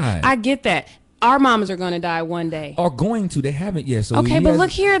say. I get that. Our mamas are gonna die one day. Are going to? They haven't yet. So okay, but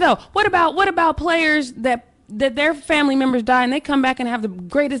look here though. What about players that their family members die and they come back and have the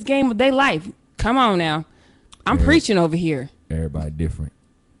greatest game of their life? Come on now, I'm preaching over here. Everybody different.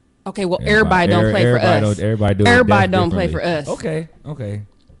 Okay, well, everybody don't play for us. Everybody don't play for us. Okay. All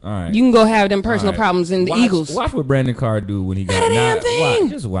right. You can go have them personal problems in the Eagles. Watch what Brandon Carr do when he got not a damn thing.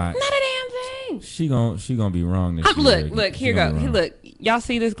 Just watch. Not a damn thing. She gonna be wrong this year. Look, here go. Look, y'all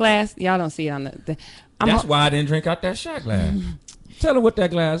see this glass? Y'all don't see it on the that's why I didn't drink out that shot glass. Tell her what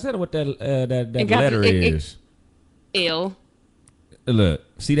that glass. Tell her what that letter is. L. Look,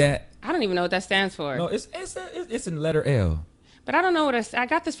 see that? I don't even know what that stands for. No, it's in the letter L. But I don't know what I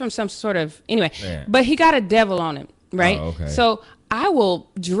got this from some sort of anyway. Yeah. But he got a devil on him, right? Oh, okay. So I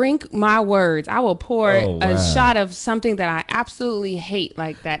will drink my words. I will pour a shot of something that I absolutely hate,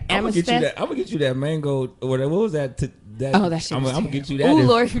 like that amethyst. I'm gonna get you that mango. What was that? That shit. I'm gonna get you that. Oh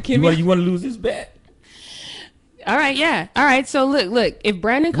Lord, forgive me. You want to lose this bet? All right, yeah. All right. So look. If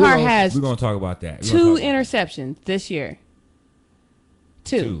Brandon Carr has, we're gonna talk about that. 2 interceptions this year.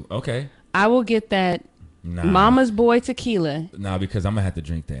 2. Okay. I will get that. Nah. Mama's Boy tequila. Nah, because I'm gonna have to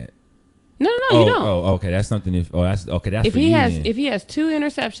drink that. No, you don't. Oh, okay. That's something. That's if he has then. If he has 2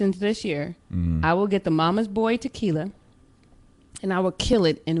 interceptions this year, I will get the Mama's Boy tequila, and I will kill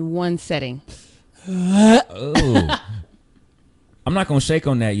it in one setting. Oh, I'm not gonna shake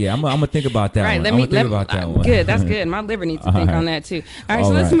on that yet. I'm gonna think about that. Right, one. Let me think about that one. Good, that's good. My liver needs to think on that too. All right,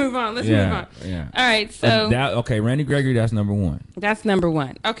 so let's move on. Yeah. All right, so okay, Randy Gregory. That's number 1. That's number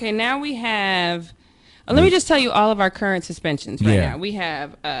 1. Okay, now we have. Let me just tell you all of our current suspensions right now. We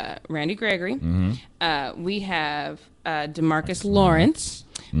have Randy Gregory. Mm-hmm. We have DeMarcus Lawrence.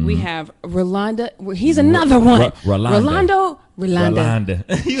 Mm-hmm. We have Rolanda. He's another one. Rolando.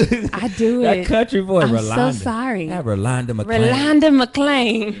 I do it. That country boy, I'm Rolanda. so sorry. Yeah, Rolanda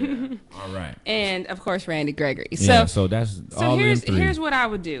McClain. All right. And, of course, Randy Gregory. So that's all here's what I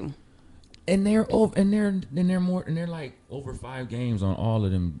would do. And they're like over 5 games on all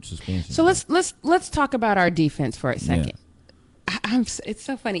of them suspensions. So let's talk about our defense for a second. Yeah. It's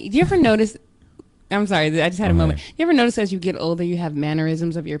so funny. Do you ever notice? I'm sorry, I just had a moment. You ever notice as you get older, you have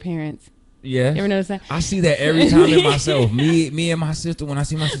mannerisms of your parents? Yeah. You ever notice that? I see that every time in myself. Me and my sister, when I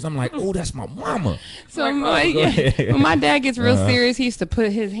see my sister, I'm like, oh, that's my mama. So when my dad gets real serious, he used to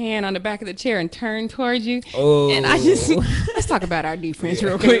put his hand on the back of the chair and turn towards you. Oh. And let's talk about our defense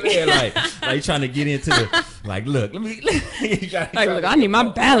real quick. like trying to get into the, like, look, let me. Look, I need my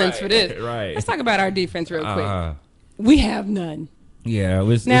balance for this. Right. Let's talk about our defense real quick. We have none. Yeah,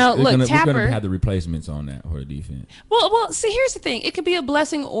 look, we're Tapper, gonna have the replacements on that for the defense. Well, see, here's the thing: it could be a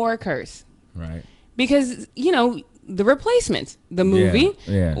blessing or a curse, right? Because the replacements, the movie,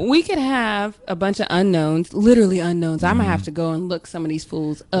 we could have a bunch of unknowns, literally unknowns. I'm gonna have to go and look some of these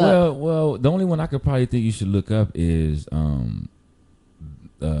fools up. Well, the only one I could probably think you should look up is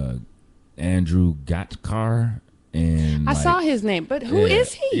Andrew Gatkar. And I saw his name, but who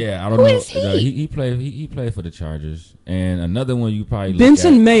is he? Yeah, I don't know. Who is he? He played for the Chargers, and another one you probably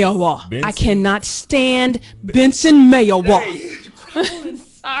Benson Mayowa. I cannot stand Benson Mayowa.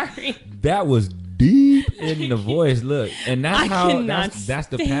 Sorry. That was deep in the voice. Look, and that's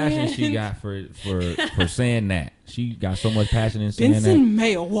the passion she got for saying that. She got so much passion in saying Benson that.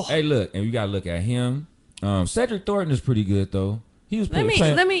 Mayowa. Hey, look, and you gotta look at him. Cedric Thornton is pretty good though. He was let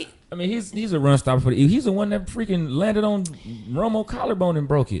me. I mean, he's a run stopper for the. He's the one that freaking landed on Romo collarbone and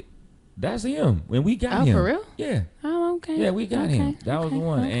broke it. That's him. And we got him. Oh, for real? Yeah. Oh, okay. Yeah, we got him. That was the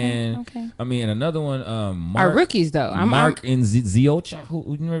one. I mean, another one. Mark, our rookies though. Mark Ziocha.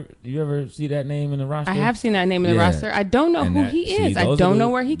 Who you ever see that name in the roster? I have seen that name in the roster. I don't know who he is. I don't know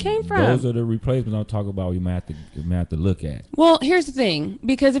where he came from. Those are the replacements I'm talking about. We might have to look at. Well, here's the thing.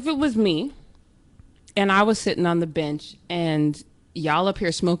 Because if it was me, and I was sitting on the bench and y'all up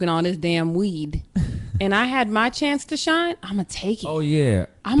here smoking all this damn weed, and I had my chance to shine, I'm gonna take it. Oh yeah,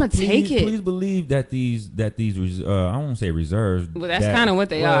 I'm gonna take it. Please believe that these I won't say reserves. Well, that's kind of what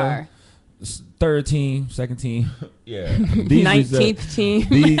they are. Third team, second team, yeah, 19th team.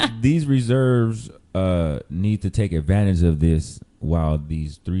 These reserves need to take advantage of this while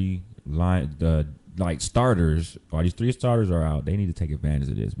these three starters, while these 3 starters are out. They need to take advantage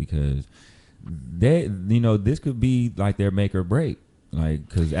of this because this could be like their make or break. Like,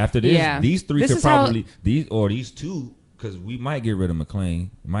 because after this, these 3 could probably these 2, because we might get rid of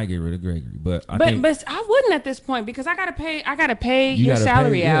McClain, might get rid of Gregory, but I wouldn't at this point because I gotta pay your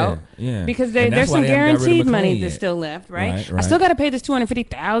salary out. Yeah, because there's some guaranteed money that's still left, right? I still gotta pay this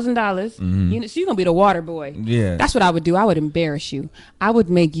 $250,000. So you're gonna be the water boy. Yeah, that's what I would do. I would embarrass you. I would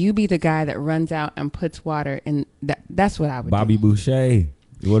make you be the guy that runs out and puts water in. That's what I would. Bobby do. Boucher.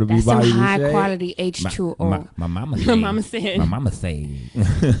 You want to That's be some high quality H2O. My mama said. My mama said.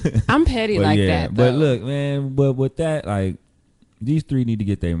 I'm petty that. But look, man. But with that, like, these 3 need to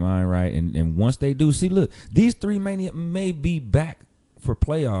get their mind right, and once they do, see, look, these 3 may be back for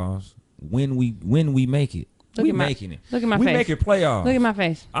playoffs when we make it. Making it. Look at my face. We making playoffs. Look at my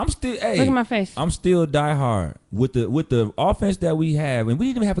face. I'm still. Hey, look at my face. I'm still die hard with the offense that we have, and we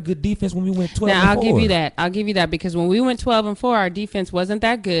didn't even have a good defense when we went 12. Now I'll give you that because when we went 12-4, our defense wasn't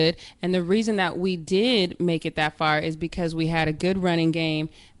that good, and the reason that we did make it that far is because we had a good running game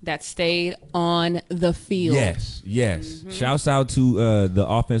that stayed on the field. Yes. Mm-hmm. Shouts out to the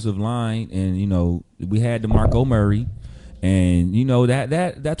offensive line, and we had DeMarco Murray. And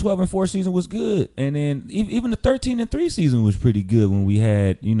that 12-4 season was good, and then even the 13-3 season was pretty good when we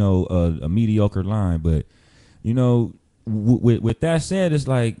had a mediocre line. But with that said, it's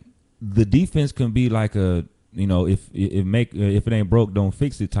like the defense can be like a if it ain't broke, don't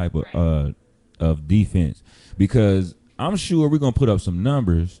fix it type of defense, because I'm sure we're gonna put up some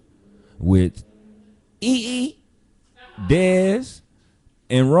numbers with Dez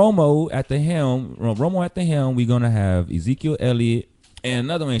and Romo at the helm. We're gonna have Ezekiel Elliott and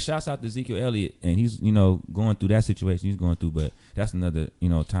another one. Shouts out to Ezekiel Elliott, and he's going through that situation he's going through. But that's another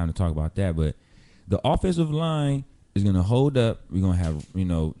time to talk about that. But the offensive line is gonna hold up. We're gonna have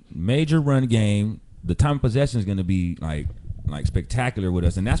major run game. The time of possession is gonna be like spectacular with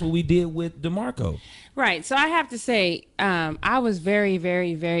us, and that's what we did with DeMarco. Right. So I have to say, I was very,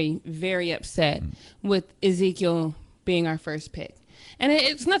 very, very, very upset with Ezekiel being our first pick. And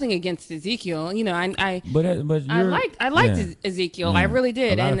it's nothing against Ezekiel, I liked Ezekiel, I really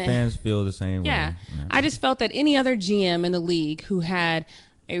did. A lot of fans feel the same way. Yeah, I just felt that any other GM in the league who had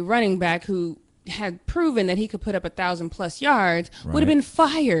a running back who had proven that he could put up 1,000+ yards, would Right. have been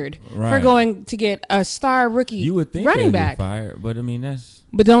fired for Right. going to get a star rookie You would think running they'd back. get fired, but I mean that's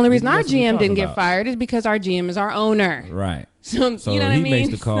But the only reason our That's what we GM didn't talking get about. fired is because our GM is our owner. right. So, So you know what I he mean? makes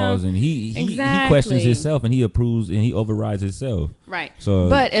the calls So- and he Exactly. questions himself and he approves and he overrides himself. Right. So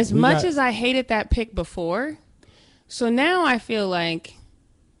but as we much got- as I hated that pick before, so now I feel like,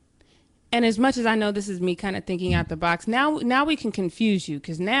 and as much as I know this is me kind of thinking out the box, now we can confuse you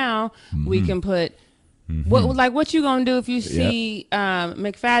because now we can put what you gonna do if you see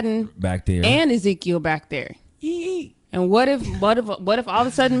McFadden back there and Ezekiel back there. And what if all of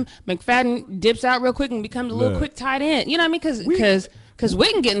a sudden McFadden dips out real quick and becomes a little Look. quick tight end? You know what I mean? Because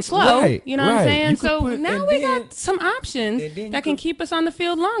Witten getting slow. Right, You know what I'm right. saying? You could So put- now and we then- got some options and then you that can could- keep us on the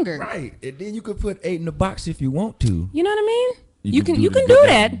field longer. Right, and then you could put 8 in the box if you want to. You know what I mean? You can do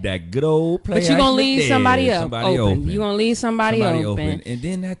that. That good old play. But you're gonna action leave there, somebody somebody open. You're gonna leave somebody open. And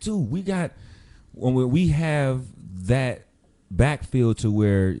then that too. We got when we have that backfield to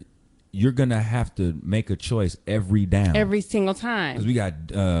where you're gonna have to make a choice every down. Every single Because time. we got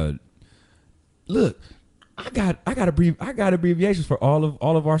look, I got abbreviations for all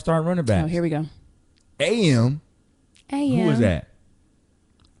of our starting running backs. Oh, here we go. AM. Who was that?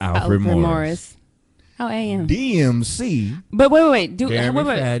 Alfred Morris. Oh, AM. DMC. But wait. Darren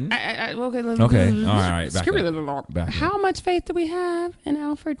Wait. McFadden. Okay. Okay, all right, back up. Back up. How much faith do we have in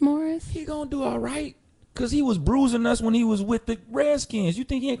Alfred Morris? He gonna do all right. Cause he was bruising us when he was with the Redskins. You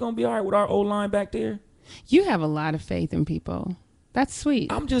think he ain't gonna be all right with our O-line back there? You have a lot of faith in people. That's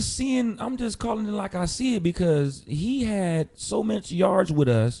sweet. I'm just calling it like I see it because he had so much yards with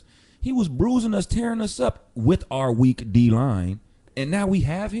us. He was bruising us, tearing us up with our weak D-line. And now we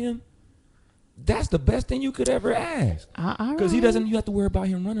have him. That's the best thing you could ever ask. All Because he right. doesn't, you have to worry about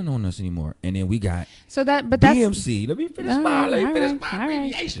him running on us anymore. And then we got So that, but that's DMC. Let me finish All my right, all right.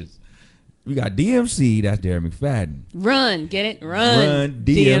 abbreviations. We got DMC, that's Darren McFadden. run. Get it? Run.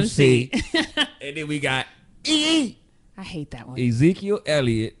 DMC. And then we got I hate that one. Ezekiel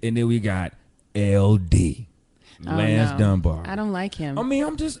Elliott, and then we got LD. Oh, Lance no. Dunbar. I don't like him. I mean, I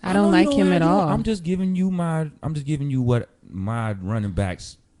don't know like you him have at your- all. I'm just giving you what my running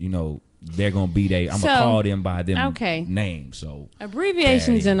backs, they're gonna be I'm So, gonna call them by them okay. names. So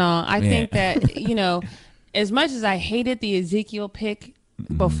Abbreviations Daddy. and all. I Yeah. think that, as much as I hated the Ezekiel pick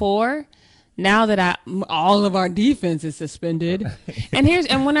before, now that all of our defense is suspended,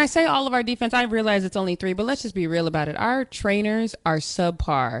 and when I say all of our defense, I realize it's only 3, but let's just be real about it. Our trainers are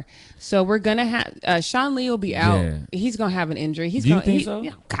subpar, so we're gonna have Sean Lee will be out. Yeah. He's gonna have an injury. He's Do you gonna. think so?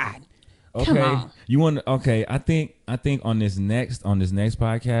 Yeah, God, okay, come on. you want okay? I think on this next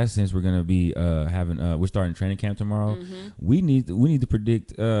podcast, since we're gonna be we're starting training camp tomorrow, Mm-hmm. we need to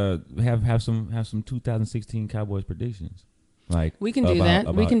predict have some 2016 Cowboys predictions. Like We can do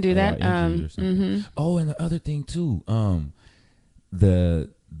that. We can do that. injuries or something. Oh, and the other thing too, the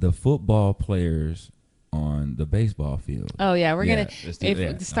football players on the baseball field. Oh yeah, we're Yeah, gonna let's do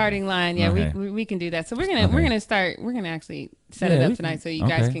that. the starting line. Yeah, Okay. we can do that. So we're gonna actually set it Yeah, up we tonight can- so you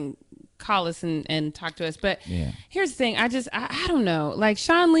guys okay. can call us and talk to us. But Yeah. here's the thing, I don't know. Like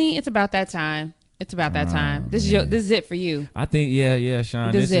Sean Lee, it's about that time. It's about that time. This is it for you. I think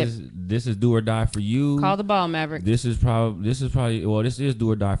Sean. This This is do or die for you. Call the ball, Maverick. This is probably this is do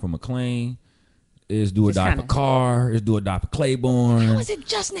or die for McLean. It's do or It's die kinda- for Carr. It's do or die for Claiborne. How is it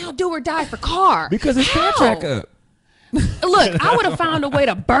just now do or die for Carr? Because his How? contract up. Look, I would have found a way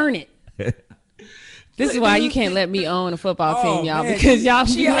to burn it. This is why you can't let me own a football team, y'all, man. because y'all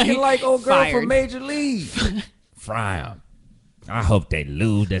She be acting like old girl fired. from Major League. Fry 'em. I hope they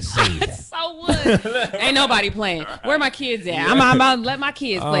lose the season. So what? Ain't nobody playing. Where my kids at? I'm about to let my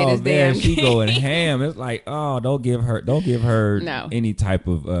kids play this damn she game. going ham. It's like, don't give her No. any type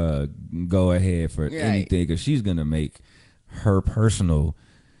of go ahead for Right. anything, because she's gonna make her personal,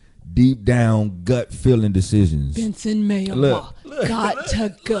 deep down gut feeling decisions. Benson Mayo Look. got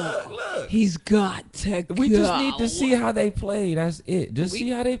to go. He's got to go. We just need to see how they play. That's it. Just see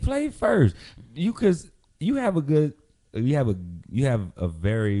how they play first. You have a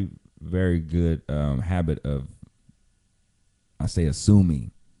very, very good habit of, I say,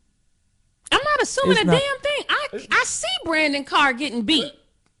 assuming. I'm not assuming It's a not- damn thing. I see Brandon Carr getting beat.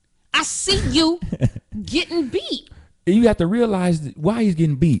 I see you getting beat. You have to realize why he's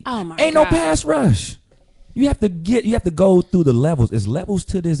getting beat. Oh, my Ain't no God. pass rush. You have to go through the levels. It's levels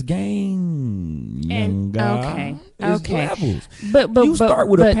to this game, young And- guy. okay, It's okay. levels. But you start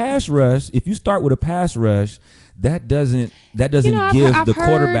with a but- pass rush. If you start with a pass rush, that doesn't I've give heard- the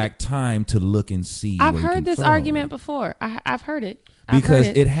quarterback time to look and see. I've where he heard can this throw. argument before. I've heard it. I've because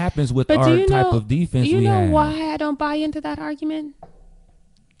heard it happens with But our do you type know, of defense do you we know have. why I don't buy into that argument?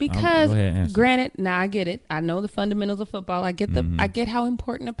 Because go ahead, answer. granted, now I get it. I know the fundamentals of football. I get I get how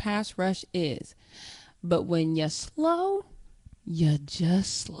important a pass rush is. But when you're slow, you're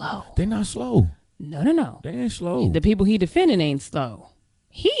just slow. They're not slow. No. They ain't slow. The people he defending ain't slow.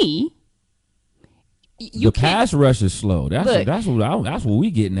 The pass rush is slow. That's what we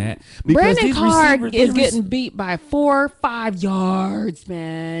getting at. Because Brandon Carr is getting getting beat by 4 or 5 yards,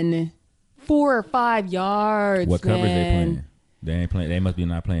 man. 4 or 5 yards. What man. coverage they playing? They ain't playing. They must be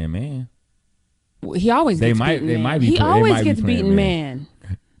not playing man. He always gets beaten. They man. might be. He they always might be gets playing beaten, man.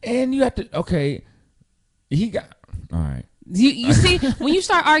 And you have to. Okay, he got. All right. You see, when you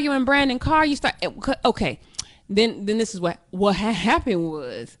start arguing Brandon Carr, you start okay. Then this is what happened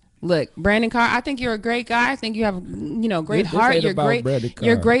was. Look, Brandon Carr, I think you're a great guy. I think you have great heart. You're great.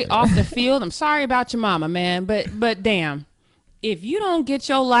 You're great off the field. I'm sorry about your mama, man, but damn. If you don't get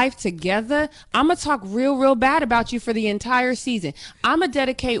your life together, I'm going to talk real bad about you for the entire season. I'm going to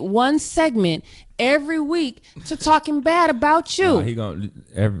dedicate one segment every week to talking bad about you.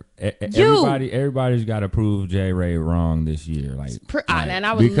 Everybody's got to prove J. Ray wrong this year. And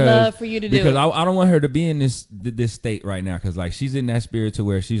I would love for you to do it. Because I don't want her to be in this state right now because, she's in that spirit to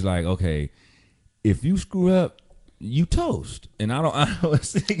where she's like, okay, if you screw up, you toast, and I don't I'll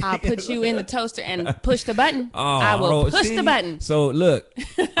put you in the toaster and push the button. I will push the button. So look,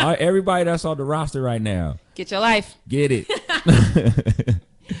 everybody that's on the roster right now, get your life. Get it.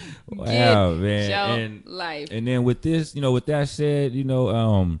 Wow, man. And life. And then with this, with that said,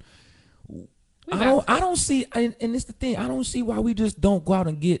 I don't see, and it's the thing, I don't see why we just don't go out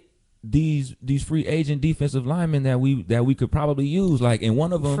and get these free agent defensive linemen that we could probably use. And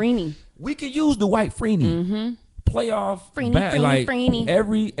one of them, Freeney. We could use Dwight Freeney. Mm-hmm. Playoff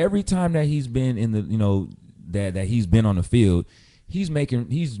Freeney. Every time that he's been in the that he's been on the field, he's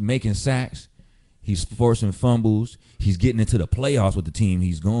making sacks, he's forcing fumbles, he's getting into the playoffs with the team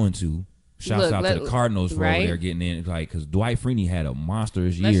he's going to. Shouts out to the Cardinals for over there getting in, because Dwight Freeney had a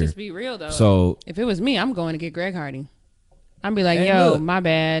monstrous year. Let's just be real though. So if it was me, I'm going to get Greg Hardy. I'd be like, my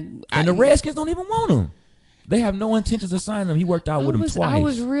bad. And the Redskins don't even want him. They have no intentions of signing him. He worked out with him twice. I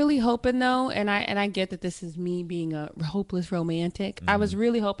was really hoping though, and I get that this is me being a hopeless romantic. Mm-hmm. I was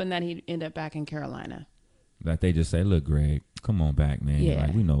really hoping that he'd end up back in Carolina. That they just say, look, Greg, come on back, man.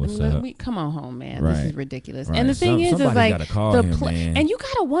 Yeah. We know what's up. Come on home, man. Right. This is ridiculous. Right. And the thing is gotta call him, man. And you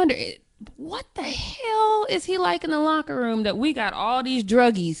gotta wonder, what the hell is he like in the locker room that we got all these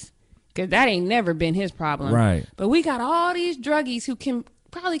druggies? Because that ain't never been his problem. Right. But we got all these druggies who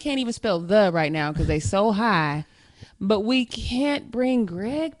probably can't even spell the right now because they so high. But we can't bring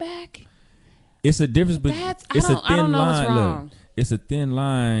Greg back? It's a difference I don't know what's wrong. Look, it's a thin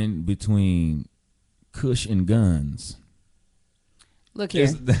line between Kush and guns. Look here.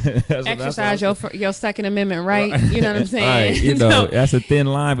 Exercise your Second Amendment right. You know what I'm saying? Right. That's a thin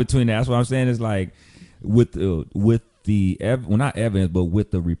line between that. That's what I'm saying. It's like with not evidence, but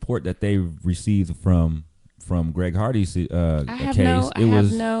with the report that they received from Greg Hardy's case. And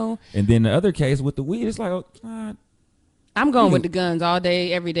then the other case with the weed, it's like, I'm going with the guns all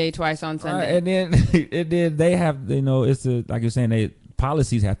day, every day, twice on Sunday. And then they have, it's like you're saying,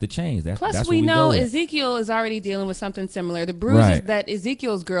 policies have to change. Plus, we know Ezekiel is already dealing with something similar. The bruises that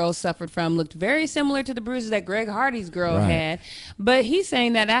Ezekiel's girl suffered from looked very similar to the bruises that Greg Hardy's girl had. But he's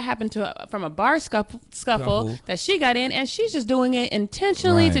saying that happened from a bar scuffle that she got in, and she's just doing it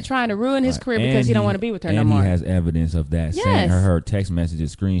intentionally to try to ruin his career because he don't want to be with her no more. And he has evidence of that, saying her text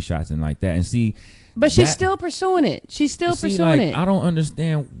messages, screenshots, and like that. And see. But she's still pursuing it. She's still pursuing it. I don't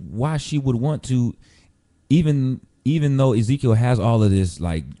understand why she would want to, even though Ezekiel has all of this.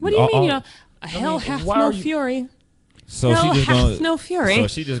 What do you mean? Hell hath no fury. So hell she just no fury. So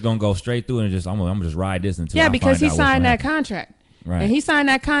she just gonna go straight through and I'm gonna just ride this until because he signed that contract. Right. And he signed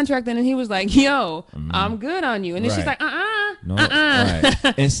that contract, and then he was like, "Yo, I'm good on you." And then she's like, Right.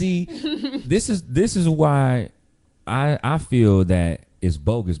 And see, this is why I feel that it's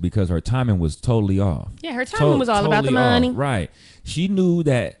bogus, because her timing was totally off. Yeah, her timing was all about the money. Off. Right. She knew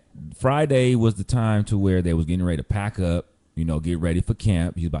that Friday was the time to where they was getting ready to pack up, get ready for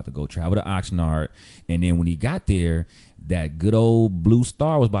camp. He was about to go travel to Oxnard. And then when he got there, that good old blue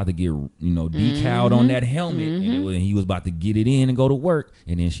star was about to get, decaled on that helmet. Mm-hmm. And he was about to get it in and go to work.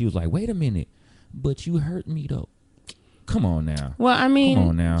 And then she was like, wait a minute, but you hurt me though. Come on now. Well, I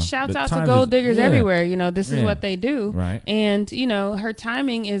mean, shouts out to gold diggers everywhere. This is what they do. Right. And, her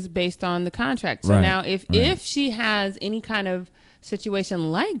timing is based on the contract. So now if she has any kind of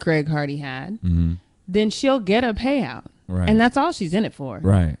situation like Greg Hardy had, then she'll get a payout. Right. And that's all she's in it for.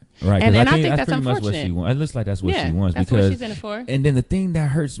 Right. Right, And 'cause I think that's pretty much what she unfortunate. wants. It looks like that's what Yeah, she wants. that's because, what she's in it for. And then the thing that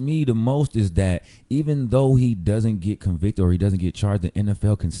hurts me the most is that even though he doesn't get convicted or he doesn't get charged, the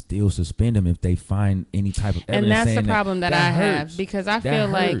NFL can still suspend him if they find any type of evidence. And that's the saying problem that I have, because I feel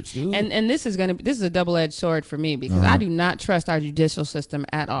like, dude. and this is a double-edged sword for me, because I do not trust our judicial system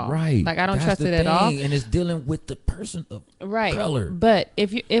at all. Right. Like, I don't That's trust the it at all. thing, and it's dealing with the person of color. But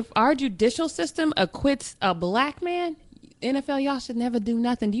if our judicial system acquits a black man, NFL, y'all should never do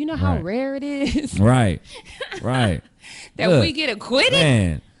nothing. Do you know how Right. rare it is Right. that Look, we get acquitted?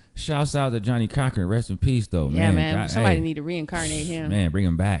 Man, shouts out to Johnny Cochran. Rest in peace, though. Yeah, man. God, Somebody hey, need to reincarnate him. Man, bring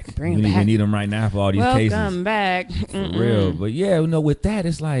him back. Bring him We back. need him right now for all these cases. Welcome back. For real. But yeah, with that,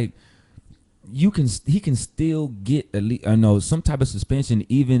 it's like he can still get at least, some type of suspension,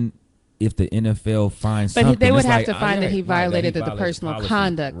 even if the NFL finds But something. they would It's have like, to find that he violated the personal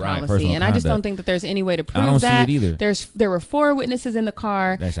conduct policy, and I just don't think that there's any way to prove that. See it either. There were 4 witnesses in the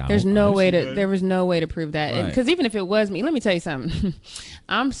car. There was no way to prove that. Right. Because even if it was me, let me tell you something.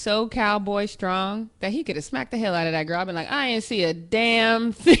 I'm so cowboy strong that he could have smacked the hell out of that girl. I've been like, I ain't see a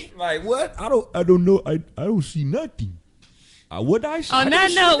damn thing. Like what? I don't know. I don't see nothing. What I On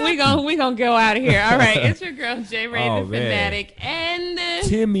that note, we gonna go out of here. All right, it's your girl J Ray Oh, the man. Fanatic, and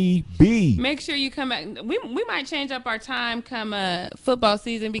Timmy B. make sure you come back. We might change up our time come football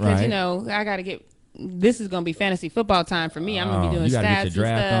season, because Right. I gotta get. This is gonna be fantasy football time for me. I'm gonna be doing you gotta get stats your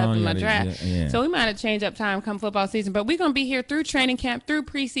and draft stuff on, and you my gotta- draft. yeah. So we might have to change up time come football season, but we're gonna be here through training camp, through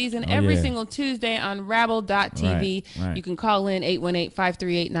preseason, every yeah. single Tuesday on Rabble.tv. Right. You can call in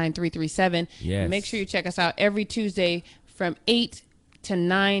 818-538-9337. Yes. Make sure you check us out every Tuesday from 8 to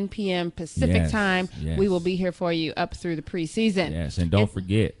 9 p.m. Pacific Yes, time. yes. We will be here for you up through the preseason. Yes, and don't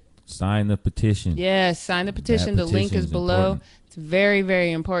forget, sign the petition. Yes, sign the petition. The link petition is is below. important. It's very,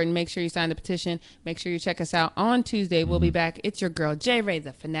 very important. Make sure you sign the petition. Make sure you check us out on Tuesday. We'll be back. It's your girl, J Ray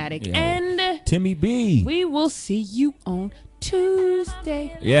the Fanatic. Yeah. And Timmy B. we will see you on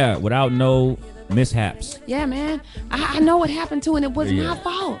Tuesday. Yeah, without no mishaps. Yeah, man. I know what happened to it. It was Yeah. my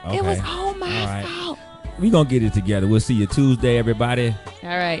fault. Okay. It was all my All right. fault. We gonna get it together. We'll see you Tuesday, everybody. All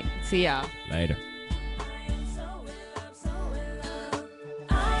right. See y'all. Later.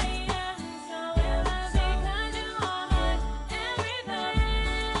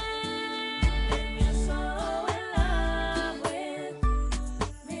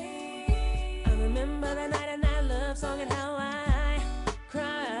 I remember the night and that love song, it